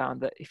included,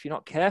 found that if you're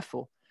not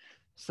careful,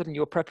 suddenly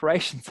your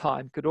preparation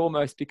time could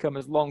almost become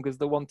as long as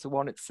the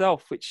one-to-one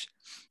itself, which,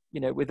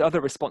 you know, with other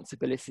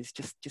responsibilities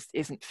just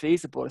isn't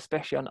feasible,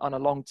 especially on a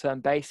long-term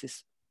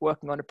basis,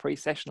 working on a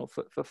pre-sessional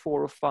for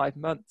 4 or 5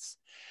 months.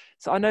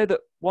 So I know that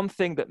one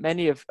thing that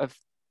many of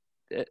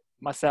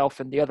myself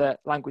and the other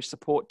language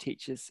support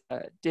teachers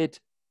did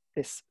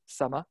this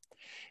summer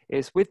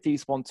is with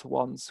these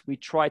one-to-ones, we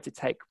tried to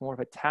take more of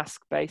a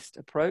task-based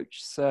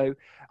approach. So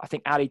I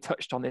think Ali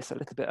touched on this a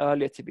little bit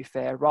earlier, to be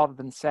fair, rather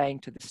than saying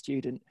to the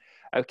student,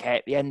 okay,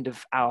 at the end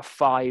of our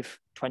 5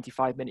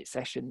 25-minute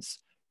sessions,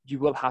 you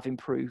will have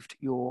improved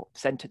your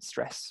sentence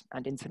stress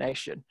and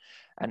intonation,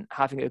 and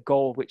having a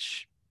goal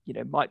which, you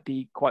know, might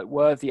be quite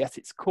worthy at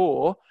its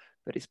core,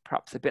 but is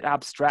perhaps a bit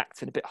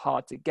abstract and a bit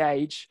hard to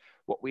gauge.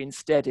 What we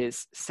instead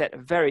is set a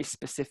very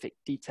specific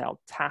detailed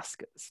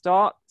task at the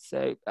start.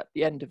 So at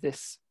the end of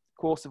this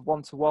course of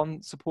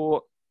one-to-one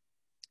support,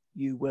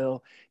 you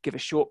will give a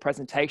short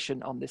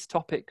presentation on this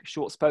topic, a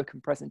short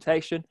spoken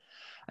presentation.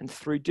 And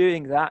through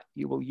doing that,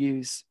 you will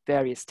use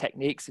various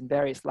techniques in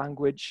various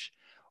language,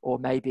 or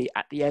maybe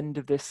at the end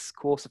of this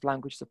course of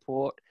language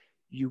support,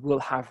 you will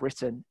have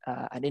written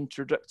an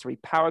introductory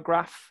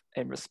paragraph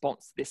in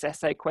response to this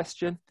essay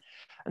question.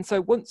 And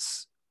so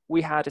once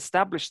we had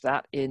established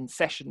that in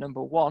session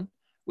number 1,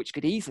 which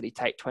could easily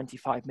take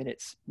 25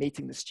 minutes,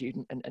 meeting the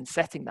student and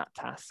setting that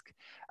task,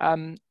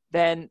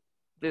 then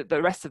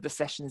the rest of the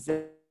sessions,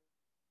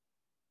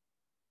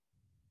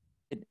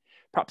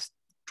 perhaps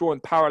drawing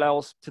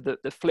parallels to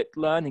the flipped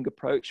learning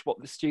approach, what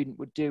the student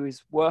would do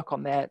is work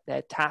on their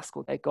task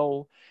or their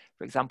goal,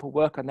 for example,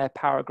 work on their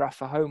paragraph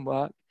for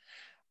homework.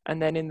 And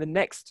then in the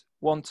next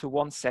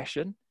one-to-one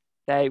session,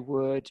 they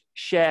would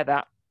share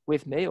that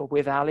with me or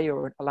with Ali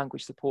or a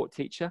language support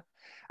teacher.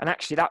 And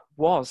actually that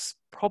was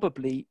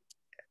probably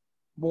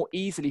more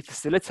easily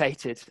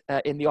facilitated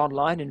in the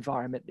online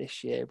environment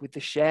this year with the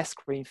share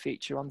screen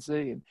feature on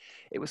Zoom.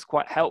 It was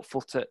quite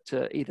helpful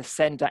to either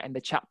send that in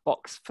the chat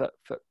box for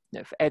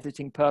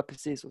editing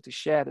purposes or to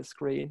share the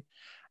screen.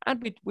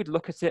 And we'd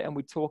look at it and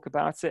we'd talk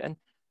about it. And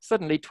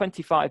suddenly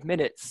 25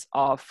 minutes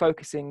of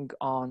focusing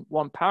on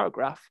one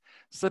paragraph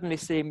suddenly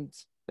seemed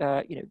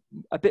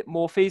a bit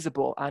more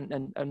feasible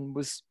and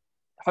was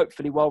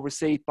hopefully well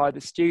received by the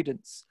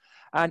students.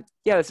 And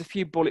yeah, there's a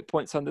few bullet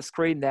points on the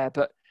screen there,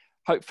 but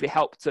hopefully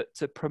helped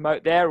to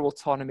promote their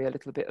autonomy a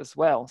little bit as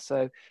well.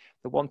 So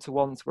the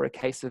one-to-ones were a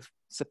case of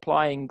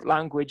supplying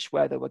language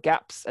where there were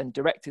gaps and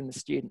directing the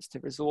students to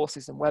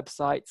resources and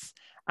websites,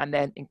 and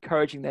then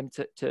encouraging them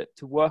to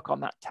work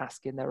on that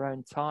task in their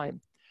own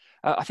time.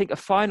 I think a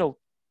final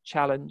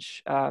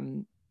challenge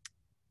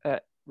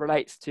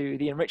relates to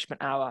the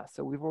enrichment hour.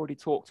 So we've already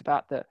talked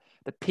about the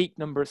peak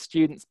number of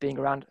students being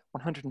around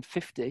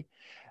 150.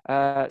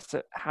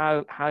 So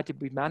how did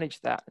we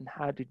manage that and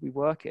how did we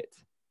work it?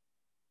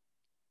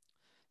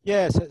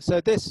 Yeah,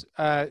 so this,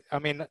 I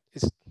mean,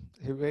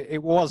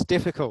 it was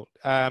difficult.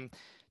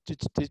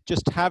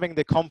 Just having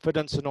the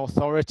confidence and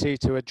authority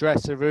to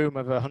address a room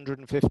of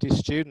 150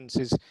 students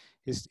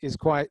is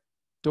quite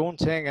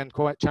daunting and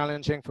quite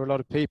challenging for a lot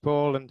of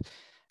people. And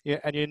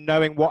you're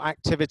knowing what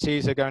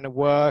activities are going to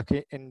work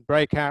in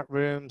breakout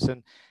rooms,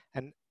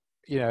 and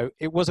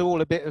it was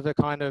all a bit of a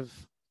kind of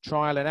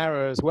trial and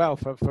error as well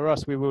for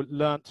us. We were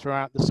learnt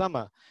throughout the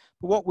summer.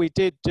 But what we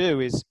did do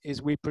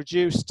is we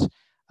produced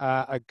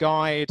a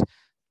guide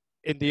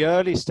in the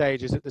early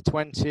stages, at the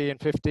 20 and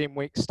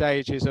 15-week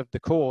stages of the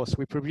course.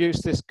 We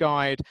produced this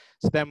guide,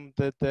 so then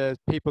the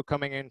people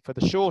coming in for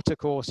the shorter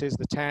courses,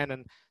 the 10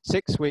 and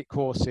 6-week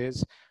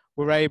courses,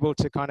 were able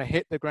to kind of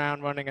hit the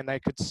ground running, and they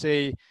could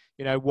see,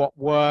 what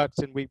worked.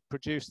 And we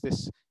produced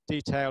this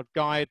detailed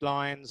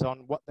guidelines on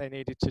what they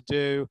needed to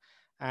do,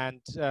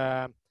 and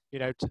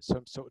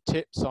some sort of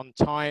tips on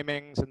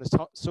timings and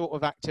the sort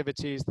of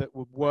activities that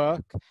would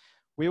work.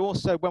 We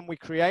also, when we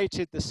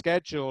created the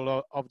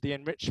schedule of the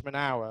enrichment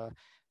hour,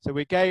 so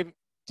we gave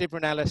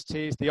different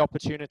LSTs the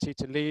opportunity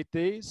to lead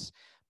these,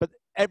 but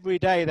every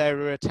day they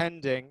were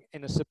attending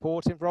in a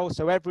supportive role.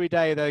 So every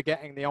day they're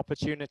getting the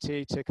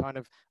opportunity to kind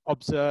of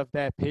observe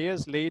their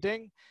peers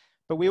leading.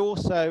 But we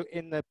also,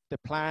 in the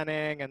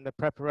planning and the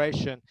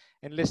preparation,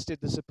 enlisted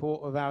the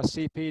support of our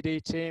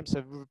CPD team.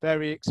 So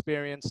very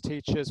experienced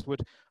teachers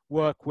would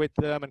work with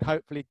them and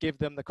hopefully give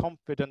them the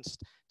confidence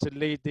to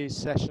lead these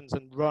sessions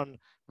and run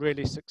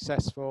really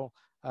successful,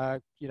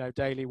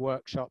 daily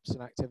workshops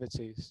and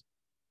activities.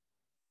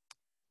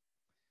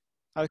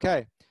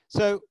 Okay,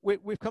 so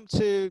we've come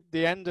to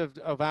the end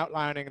of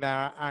outlining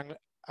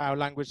our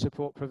language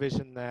support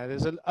provision there.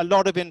 There's a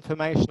lot of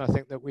information, I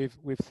think, that we've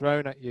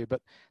thrown at you,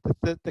 but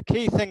the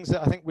key things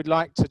that I think we'd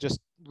like to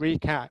just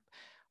recap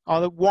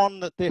are the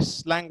one, that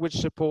this language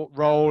support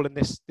role and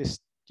this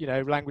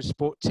language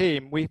support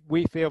team,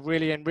 we feel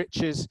really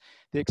enriches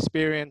the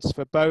experience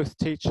for both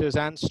teachers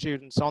and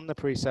students on the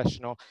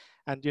pre-sessional,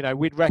 and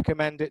we'd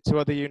recommend it to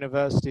other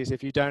universities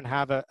if you don't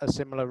have a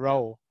similar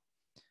role.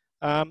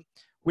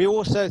 We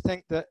also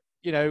think that,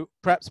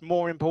 perhaps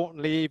more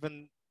importantly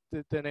even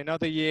than in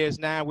other years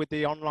now with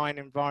the online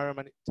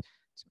environment,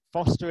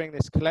 fostering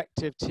this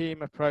collective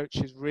team approach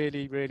is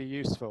really, really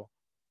useful.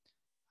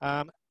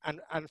 And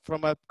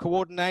from a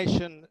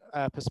coordination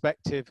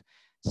perspective,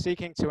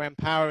 seeking to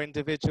empower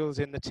individuals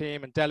in the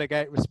team and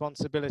delegate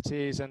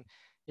responsibilities, and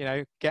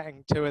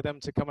getting two of them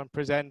to come and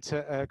present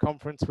at a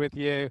conference with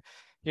you,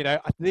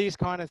 these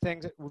kind of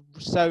things were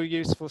so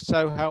useful,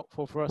 so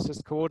helpful for us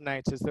as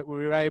coordinators, that we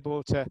were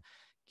able to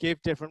give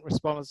different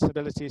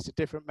responsibilities to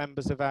different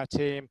members of our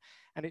team.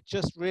 And it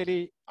just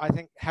really, I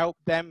think,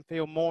 helped them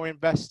feel more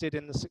invested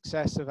in the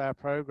success of our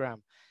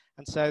program.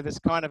 And so there's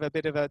kind of a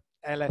bit of a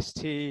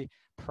LST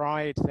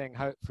pride thing,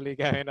 hopefully,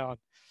 going on.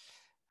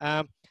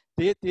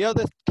 The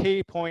other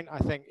key point, I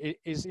think,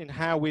 is in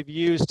how we've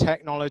used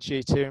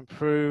technology to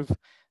improve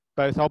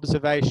both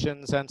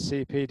observations and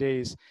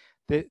CPDs.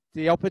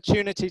 The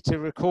opportunity to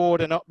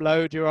record and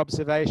upload your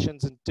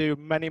observations and do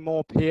many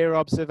more peer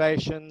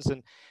observations,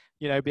 and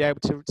be able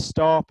to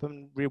stop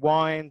and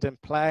rewind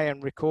and play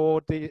and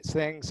record these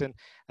things and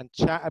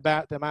chat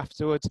about them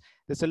afterwards.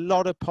 There's a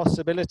lot of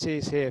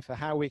possibilities here for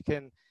how we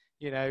can,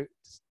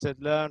 to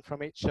learn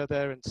from each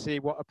other and see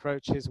what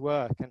approaches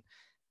work. And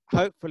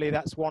hopefully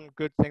that's one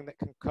good thing that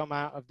can come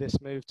out of this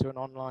move to an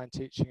online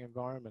teaching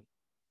environment.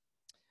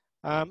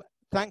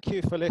 Thank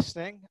you for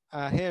listening.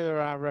 Here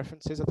are our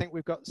references. I think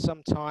we've got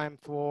some time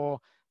for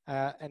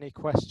any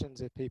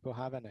questions if people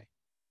have any.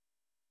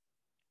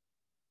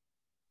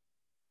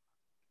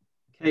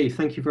 Okay,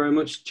 thank you very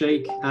much,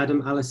 Jake,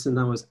 Adam, Alison.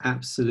 That was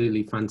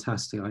absolutely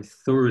fantastic. I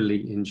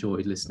thoroughly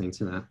enjoyed listening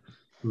to that.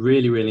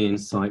 Really, really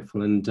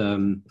insightful. And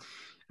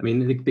I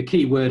mean, the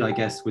key word, I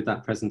guess, with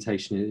that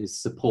presentation is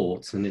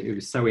support. And it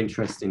was so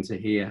interesting to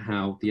hear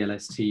how the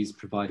LSTs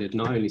provided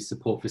not only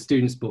support for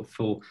students, but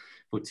for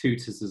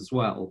tutors as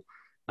well.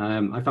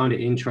 I found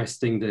it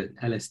interesting that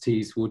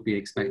LSTs would be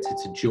expected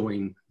to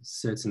join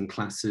certain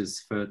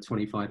classes for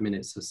 25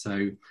 minutes or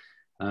so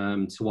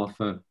to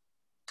offer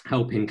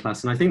help in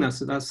class. And I think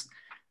that's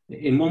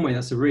in one way,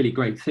 that's a really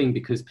great thing,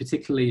 because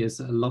particularly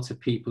as a lot of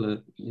people are,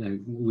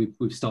 we've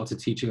started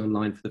teaching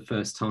online for the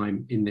first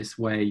time in this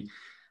way,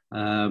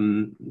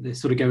 they're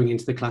sort of going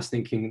into the class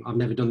thinking, I've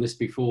never done this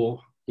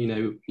before.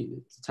 To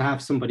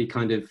have somebody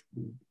kind of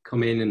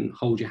come in and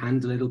hold your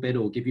hand a little bit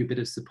or give you a bit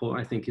of support,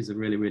 I think is a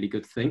really, really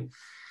good thing.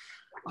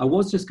 I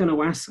was just going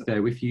to ask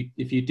though, if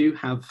you do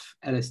have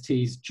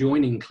LSTs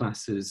joining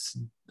classes,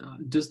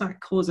 does that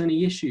cause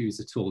any issues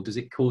at all? Does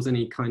it cause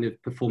any kind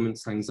of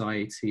performance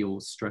anxiety or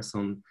stress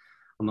on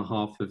the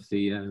half of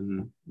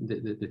the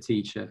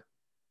teacher?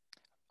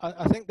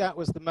 I think that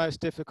was the most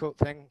difficult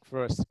thing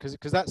for us,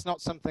 because that's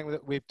not something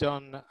that we've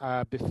done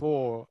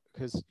before,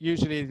 because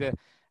usually the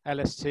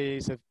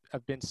LSTs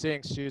have been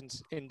seeing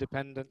students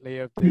independently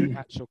of the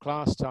actual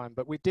class time,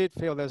 but we did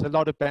feel there's a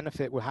lot of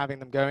benefit with having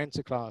them go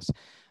into class.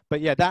 But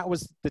yeah, that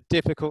was the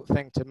difficult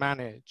thing to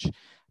manage,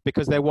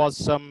 because there was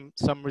some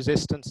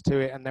resistance to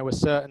it, and there were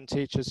certain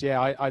teachers,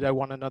 I don't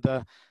want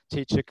another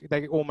teacher.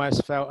 They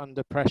almost felt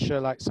under pressure,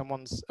 like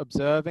someone's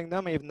observing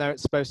them, even though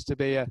it's supposed to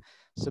be a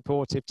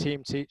supportive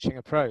team teaching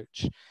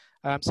approach.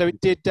 So it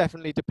did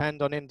definitely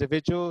depend on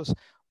individuals.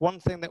 One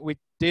thing that we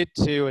did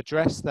to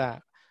address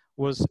that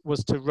was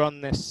to run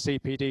this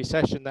CPD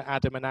session that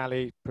Adam and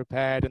Ali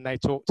prepared, and they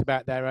talked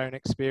about their own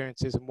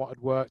experiences and what had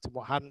worked and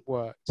what hadn't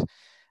worked.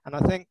 And I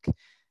think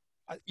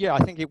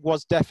it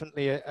was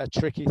definitely a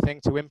tricky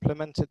thing to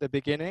implement at the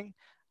beginning,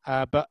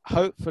 but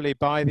hopefully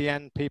by the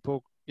end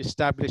people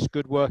established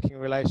good working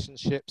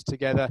relationships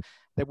together.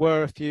 There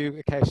were a few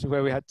occasions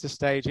where we had to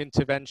stage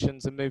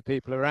interventions and move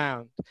people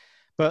around,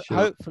 but sure,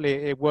 hopefully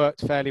it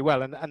worked fairly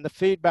well. And the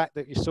feedback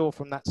that you saw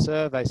from that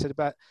survey said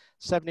about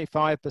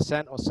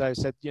 75% or so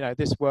said,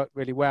 this worked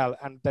really well,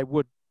 and they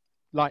would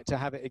like to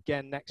have it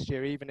again next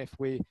year, even if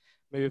we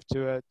move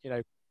to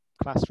a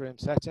classroom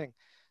setting.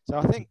 So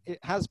I think it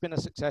has been a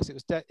success.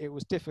 It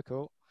was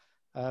difficult,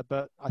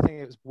 but I think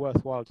it was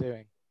worthwhile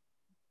doing.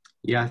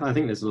 Yeah, I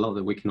think there's a lot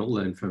that we can all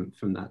learn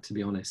from that, to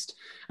be honest.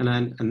 And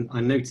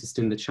I noticed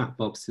in the chat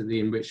box that the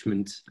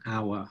enrichment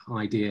hour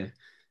idea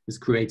has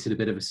created a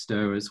bit of a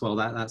stir as well.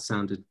 That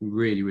sounded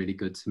really, really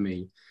good to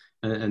me.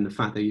 And the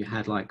fact that you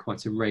had like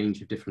quite a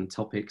range of different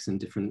topics and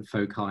different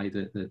foci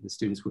that the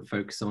students would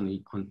focus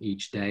on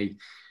each day.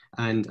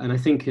 And I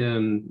think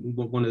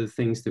one of the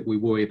things that we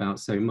worry about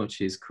so much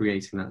is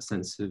creating that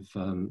sense of,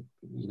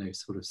 you know,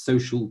 sort of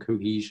social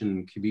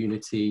cohesion,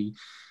 community,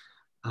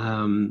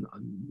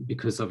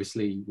 because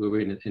obviously we're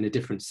in a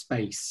different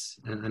space.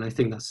 And I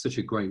think that's such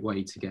a great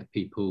way to get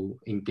people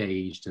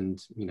engaged and,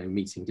 you know,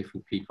 meeting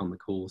different people on the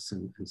course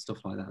and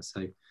stuff like that.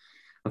 So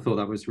I thought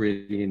that was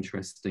really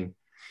interesting.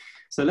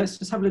 So let's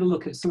just have a little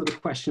look at some of the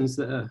questions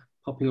that are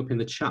popping up in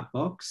the chat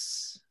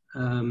box.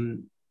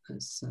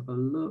 Let's have a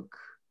look.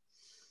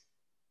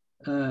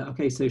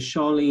 Okay, so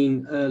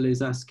Charlene Earle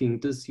is asking,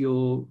 does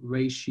your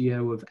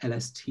ratio of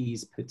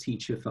LSTs per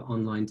teacher for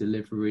online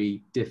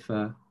delivery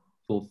differ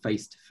for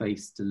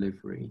face-to-face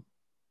delivery?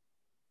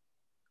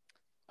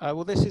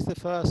 Well, this is the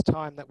first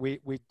time that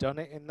we've done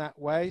it in that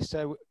way.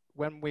 So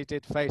when we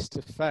did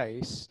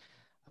face-to-face,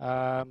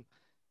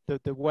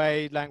 the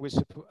way language,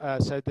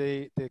 so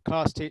the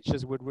class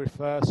teachers would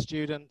refer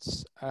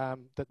students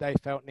that they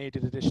felt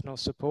needed additional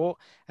support,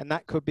 and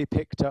that could be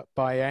picked up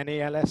by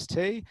any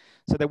LST.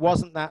 So there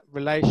wasn't that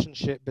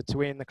relationship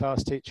between the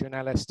class teacher and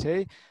LST,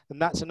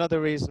 and that's another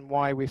reason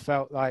why we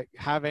felt like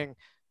having,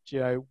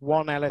 you know,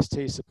 one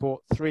LST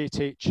support 3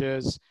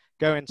 teachers,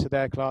 go into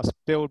their class,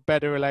 build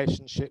better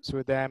relationships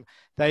with them.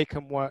 They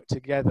can work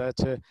together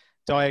to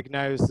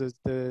diagnose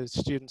the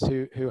students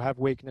who have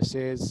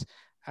weaknesses.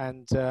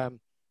 And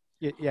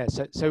yeah,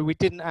 so we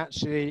didn't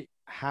actually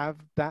have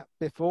that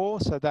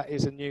before. So that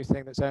is a new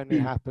thing that's only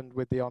happened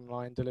with the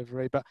online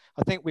delivery. But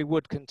I think we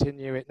would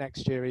continue it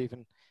next year,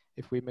 even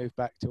if we move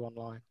back to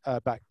online,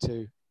 back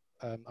to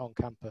on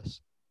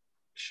campus.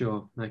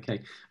 Sure, okay.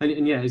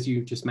 And yeah, as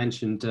you just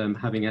mentioned,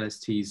 having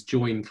LSTs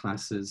join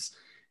classes,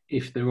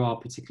 if there are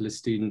particular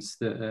students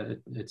that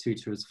a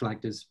tutor has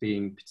flagged as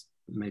being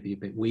maybe a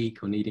bit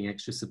weak or needing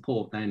extra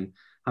support, then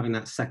having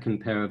that second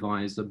pair of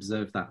eyes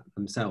observe that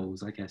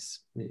themselves, I guess,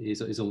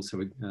 is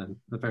also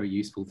a very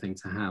useful thing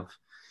to have.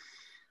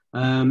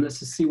 Let's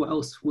just see what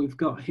else we've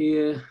got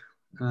here.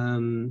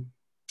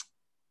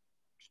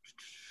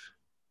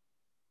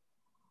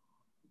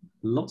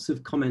 Lots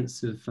of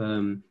comments of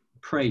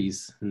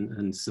praise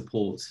and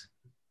support.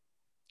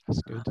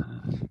 That's good.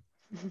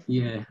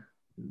 Yeah,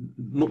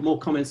 more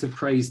comments of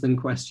praise than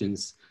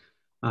questions.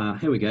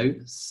 Here we go.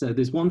 So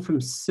there's one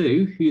from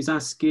Sue who's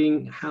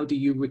asking, how do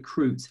you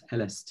recruit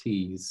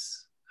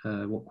LSTs?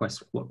 What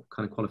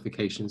kind of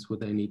qualifications would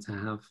they need to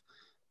have?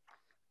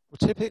 Well,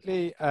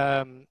 typically,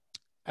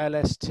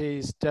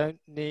 LSTs don't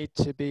need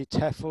to be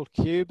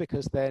TEFL-Q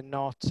because they're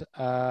not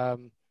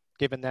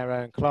given their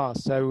own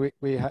class. So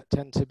we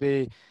tend to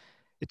be,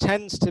 it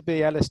tends to be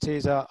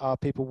LSTs are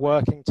people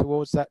working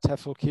towards that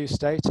TEFL-Q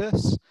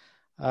status.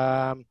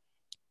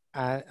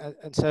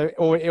 And so,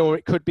 or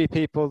it could be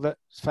people that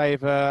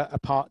favour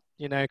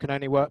can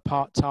only work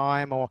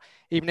part-time, or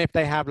even if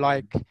they have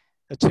like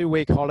a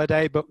 2-week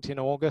holiday booked in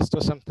August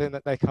or something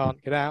that they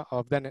can't get out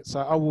of, then it's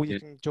like, oh, well, you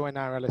can join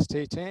our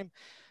LST team.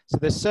 So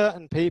there's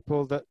certain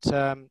people that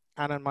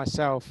Anna and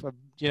myself are,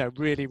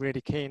 really,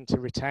 really keen to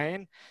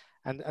retain.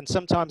 And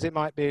sometimes it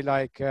might be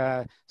like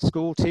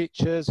school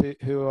teachers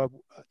who are,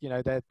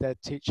 they're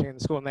teaching in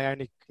the school and they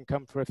only can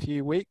come for a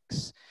few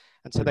weeks.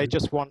 And so they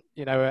just want,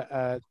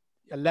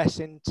 a less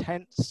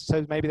intense,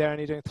 so maybe they're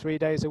only doing 3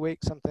 days a week,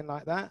 something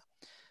like that.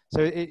 So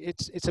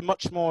it's a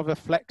much more of a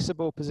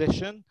flexible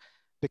position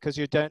because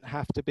you don't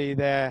have to be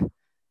there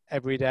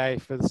every day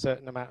for a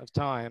certain amount of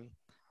time.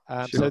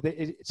 Sure.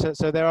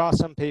 So there are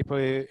some people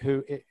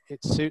who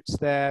it suits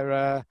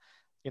their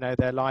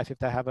their life if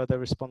they have other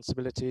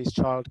responsibilities,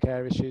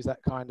 childcare issues,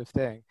 that kind of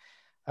thing.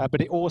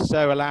 But it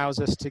also allows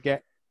us to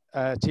get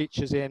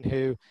teachers in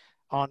who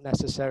aren't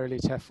necessarily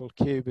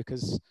TEFL-Q,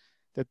 because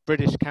the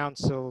British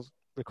Council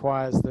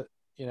requires that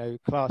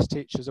class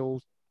teachers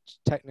all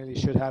technically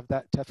should have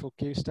that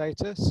TEFL-Q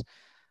status.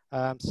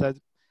 So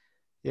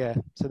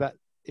that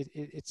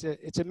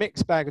it's a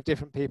mixed bag of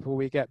different people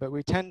we get, but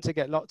we tend to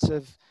get lots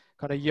of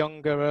kind of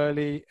younger,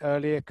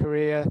 earlier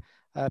career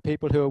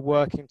people who are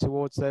working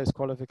towards those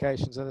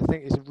qualifications, and I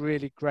think it's a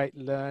really great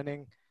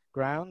learning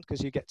ground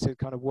because you get to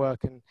kind of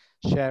work and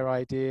share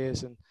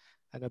ideas and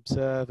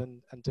observe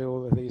and do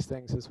all of these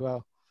things as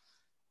well.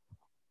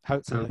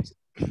 Hopefully.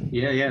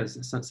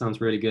 That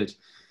sounds really good.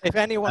 If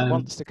anyone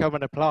wants to come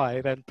and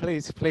apply, then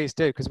please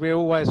do, because we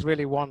always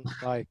really want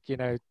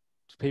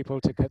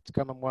people to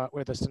come and work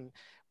with us, and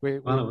we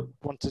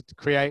want to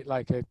create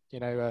like a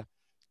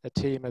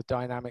team of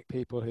dynamic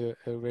people who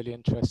are really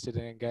interested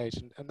and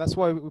engaged, and that's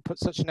why we put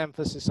such an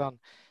emphasis on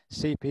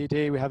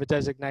CPD. We have a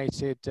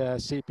designated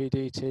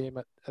CPD team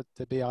at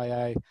the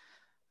BIA,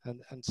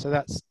 and so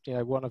that's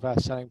one of our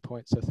selling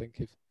points, I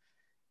think.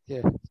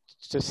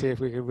 To see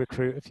if we can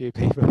recruit a few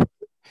people.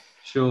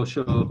 Sure.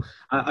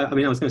 I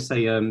mean, I was going to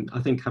say, I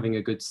think having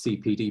a good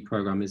CPD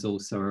program is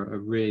also a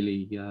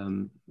really,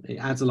 it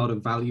adds a lot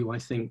of value, I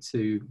think,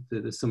 to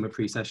the summer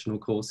pre-sessional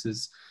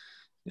courses.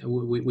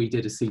 we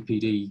did a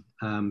CPD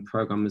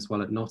program as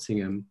well at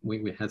Nottingham.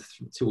 We had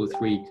 2 or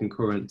 3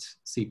 concurrent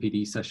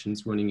CPD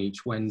sessions running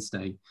each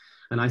Wednesday.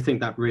 And I think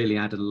that really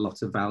added a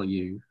lot of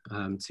value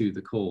to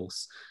the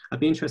course.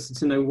 I'd be interested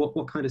to know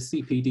what kind of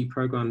CPD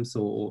programs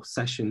or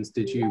sessions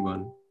did you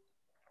run?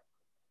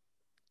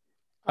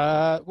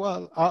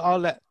 Well, I'll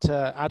let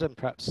Adam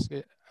perhaps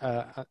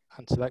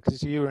answer that,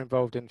 because you were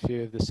involved in a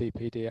few of the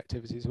CPD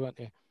activities, weren't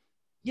you?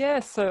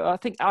 Yeah, so I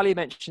think Ali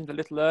mentioned a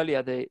little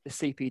earlier the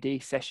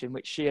CPD session,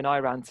 which she and I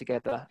ran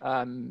together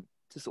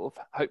to sort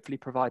of hopefully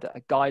provide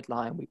a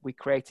guideline. We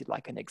created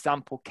like an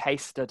example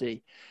case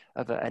study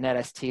of an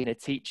LST and a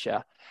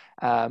teacher,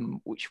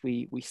 which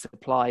we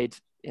supplied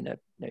in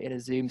a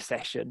Zoom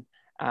session,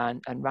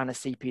 and ran a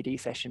CPD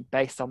session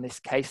based on this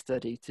case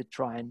study to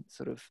try and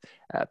sort of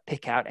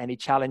pick out any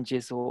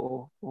challenges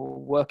or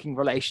working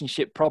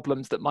relationship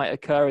problems that might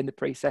occur in the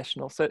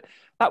pre-sessional. So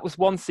that was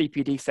one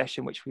CPD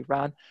session which we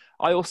ran.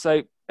 I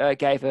also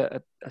gave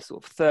a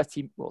sort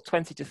of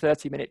 20 to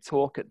 30 minute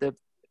talk at the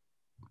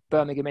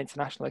Birmingham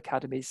International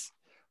Academy's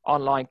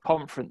online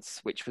conference,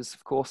 which was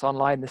of course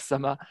online this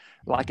summer,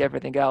 like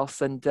everything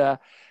else. And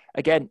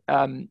again,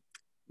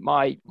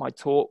 my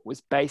talk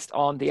was based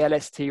on the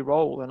LST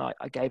role, and I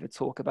gave a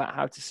talk about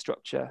how to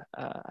structure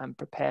and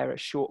prepare a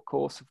short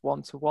course of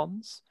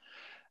one-to-ones.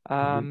 But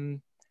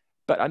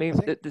I mean,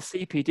 the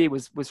CPD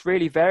was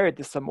really varied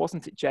this summer,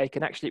 wasn't it, Jake?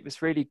 And actually, it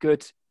was really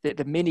good.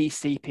 The mini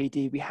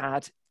CPD we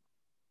had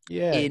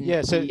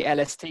the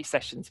LST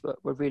sessions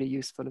were really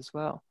useful as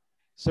well.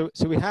 So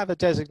we have a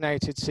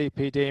designated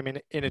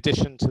CPD in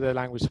addition to the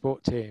language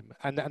support team,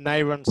 and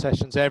they run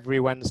sessions every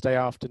Wednesday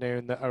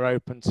afternoon that are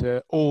open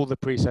to all the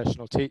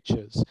pre-sessional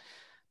teachers.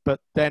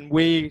 But then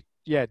we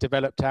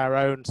developed our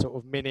own sort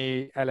of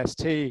mini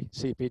LST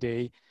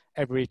CPD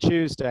every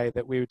Tuesday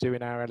that we would do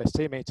in our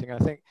LST meeting. I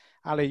think,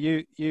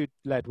 Ali, you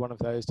led one of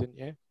those, didn't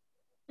you?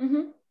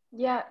 Mm-hmm.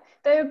 Yeah,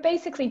 they were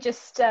basically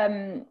just,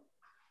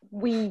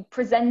 we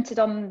presented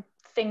on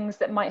things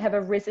that might have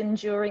arisen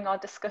during our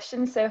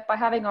discussion. So by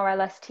having our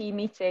LST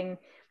meeting,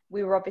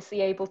 we were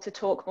obviously able to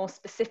talk more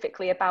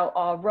specifically about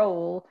our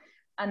role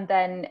and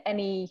then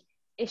any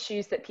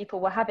issues that people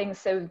were having.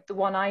 So the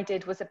one I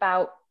did was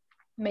about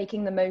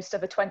making the most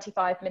of a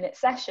 25-minute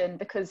session,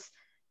 because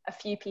a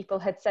few people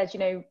had said, you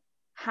know,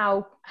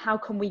 how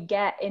can we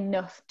get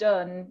enough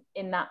done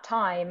in that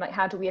time? Like,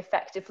 how do we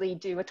effectively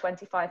do a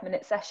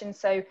 25-minute session?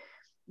 So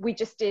we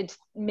just did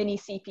mini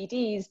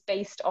CPDs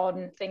based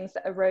on things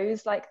that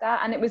arose like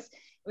that. And it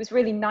was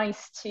really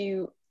nice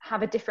to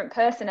have a different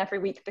person every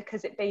week,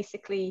 because it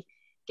basically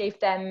gave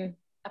them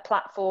a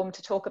platform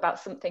to talk about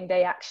something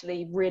they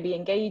actually really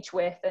engage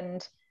with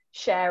and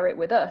share it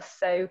with us.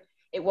 So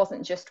it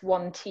wasn't just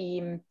one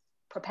team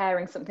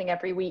preparing something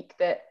every week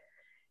that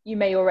you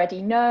may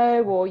already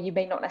know, or you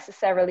may not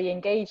necessarily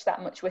engage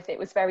that much with. It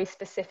was very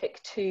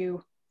specific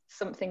to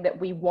something that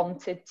we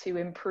wanted to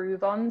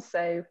improve on.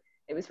 So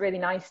it was really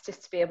nice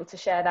just to be able to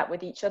share that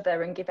with each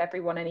other and give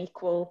everyone an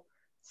equal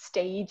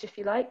stage, if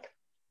you like.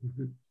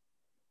 Mm-hmm.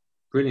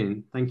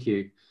 Brilliant, thank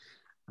you.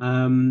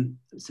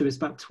 So it's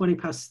about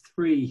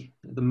 3:20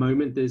 at the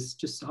moment.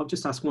 I'll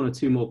just ask 1 or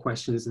 2 more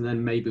questions, and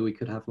then maybe we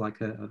could have like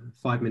a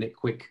 5-minute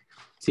quick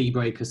tea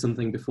break or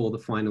something before the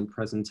final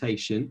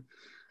presentation.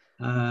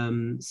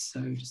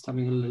 So just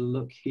having a little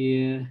look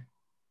here.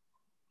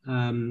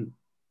 Where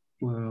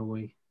are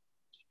we?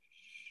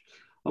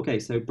 Okay,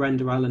 so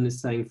Brenda Allen is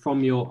saying,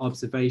 from your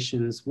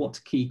observations, what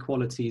key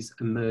qualities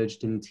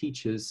emerged in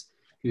teachers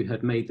who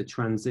had made the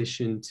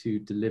transition to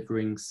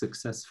delivering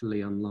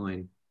successfully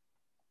online?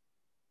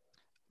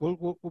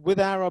 Well,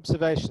 with our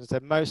observations, they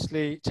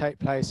mostly take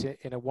place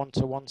in a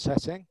one-to-one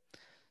setting.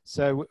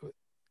 So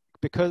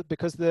because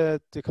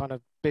the kind of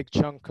big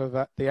chunk of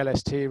the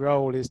LST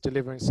role is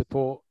delivering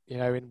support, you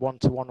know, in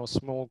one-to-one or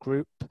small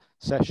group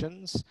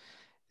sessions,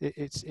 the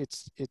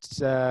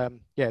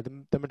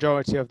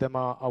majority of them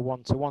are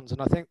one-to-ones, and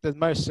I think the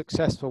most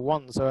successful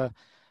ones are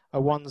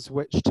ones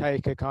which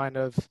take a kind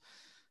of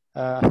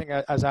I think,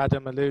 as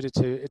Adam alluded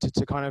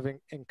to kind of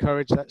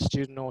encourage that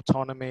student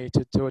autonomy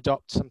to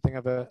adopt something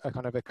of a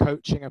kind of a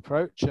coaching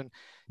approach, and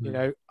you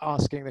know,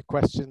 asking the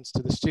questions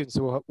to the students,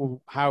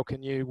 well, how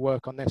can you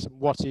work on this, and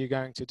what are you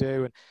going to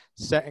do, and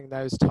setting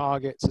those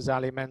targets, as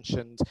Ali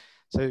mentioned.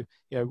 So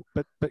you know,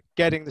 but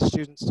getting the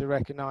students to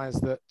recognise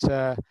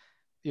that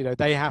you know,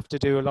 they have to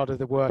do a lot of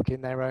the work in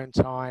their own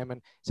time,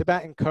 and it's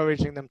about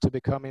encouraging them to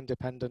become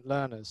independent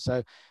learners.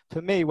 So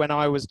for me, when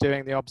I was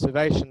doing the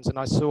observations and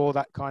I saw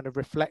that kind of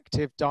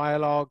reflective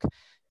dialogue,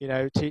 you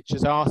know,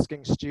 teachers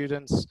asking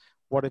students,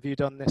 what have you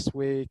done this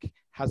week?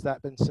 Has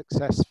that been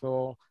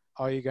successful?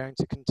 Are you going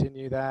to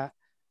continue that?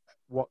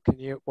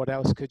 What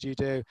else could you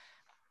do?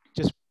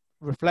 Just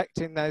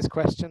reflecting those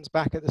questions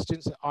back at the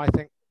students, I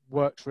think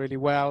worked really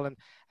well. And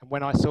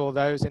when I saw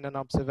those in an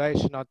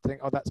observation, I'd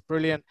think, oh, that's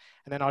brilliant.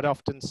 And then I'd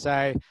often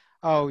say,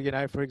 oh, you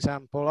know, for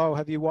example, oh,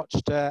 have you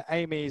watched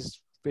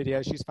Amy's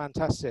video? She's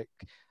fantastic.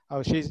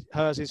 Oh,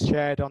 hers is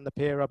shared on the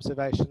peer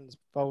observations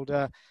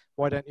folder.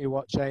 Why don't you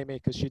watch Amy?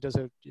 Because she does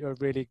a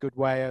really good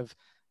way of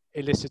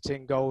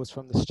eliciting goals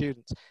from the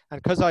students.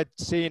 And because I'd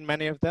seen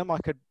many of them, I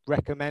could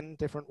recommend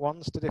different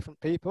ones to different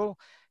people,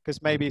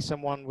 because maybe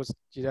someone was,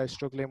 you know,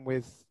 struggling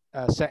with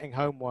setting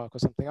homework or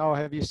something. Oh,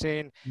 have you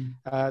seen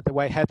the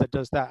way Heather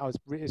does that? Oh,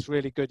 it's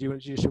really good. You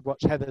should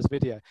watch Heather's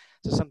video.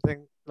 So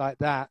something like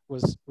that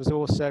was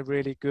also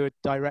really good,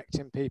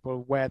 directing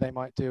people where they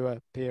might do a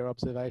peer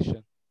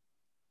observation.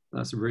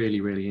 That's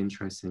really, really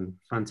interesting.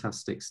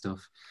 Fantastic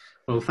stuff.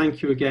 Well,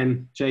 thank you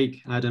again,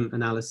 Jake, Adam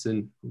and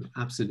Alison.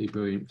 Absolutely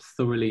brilliant.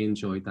 Thoroughly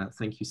enjoyed that.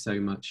 Thank you so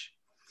much.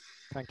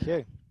 Thank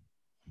you.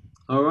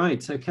 All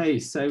right. Okay.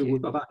 So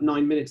we've got about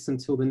 9 minutes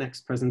until the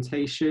next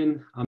presentation.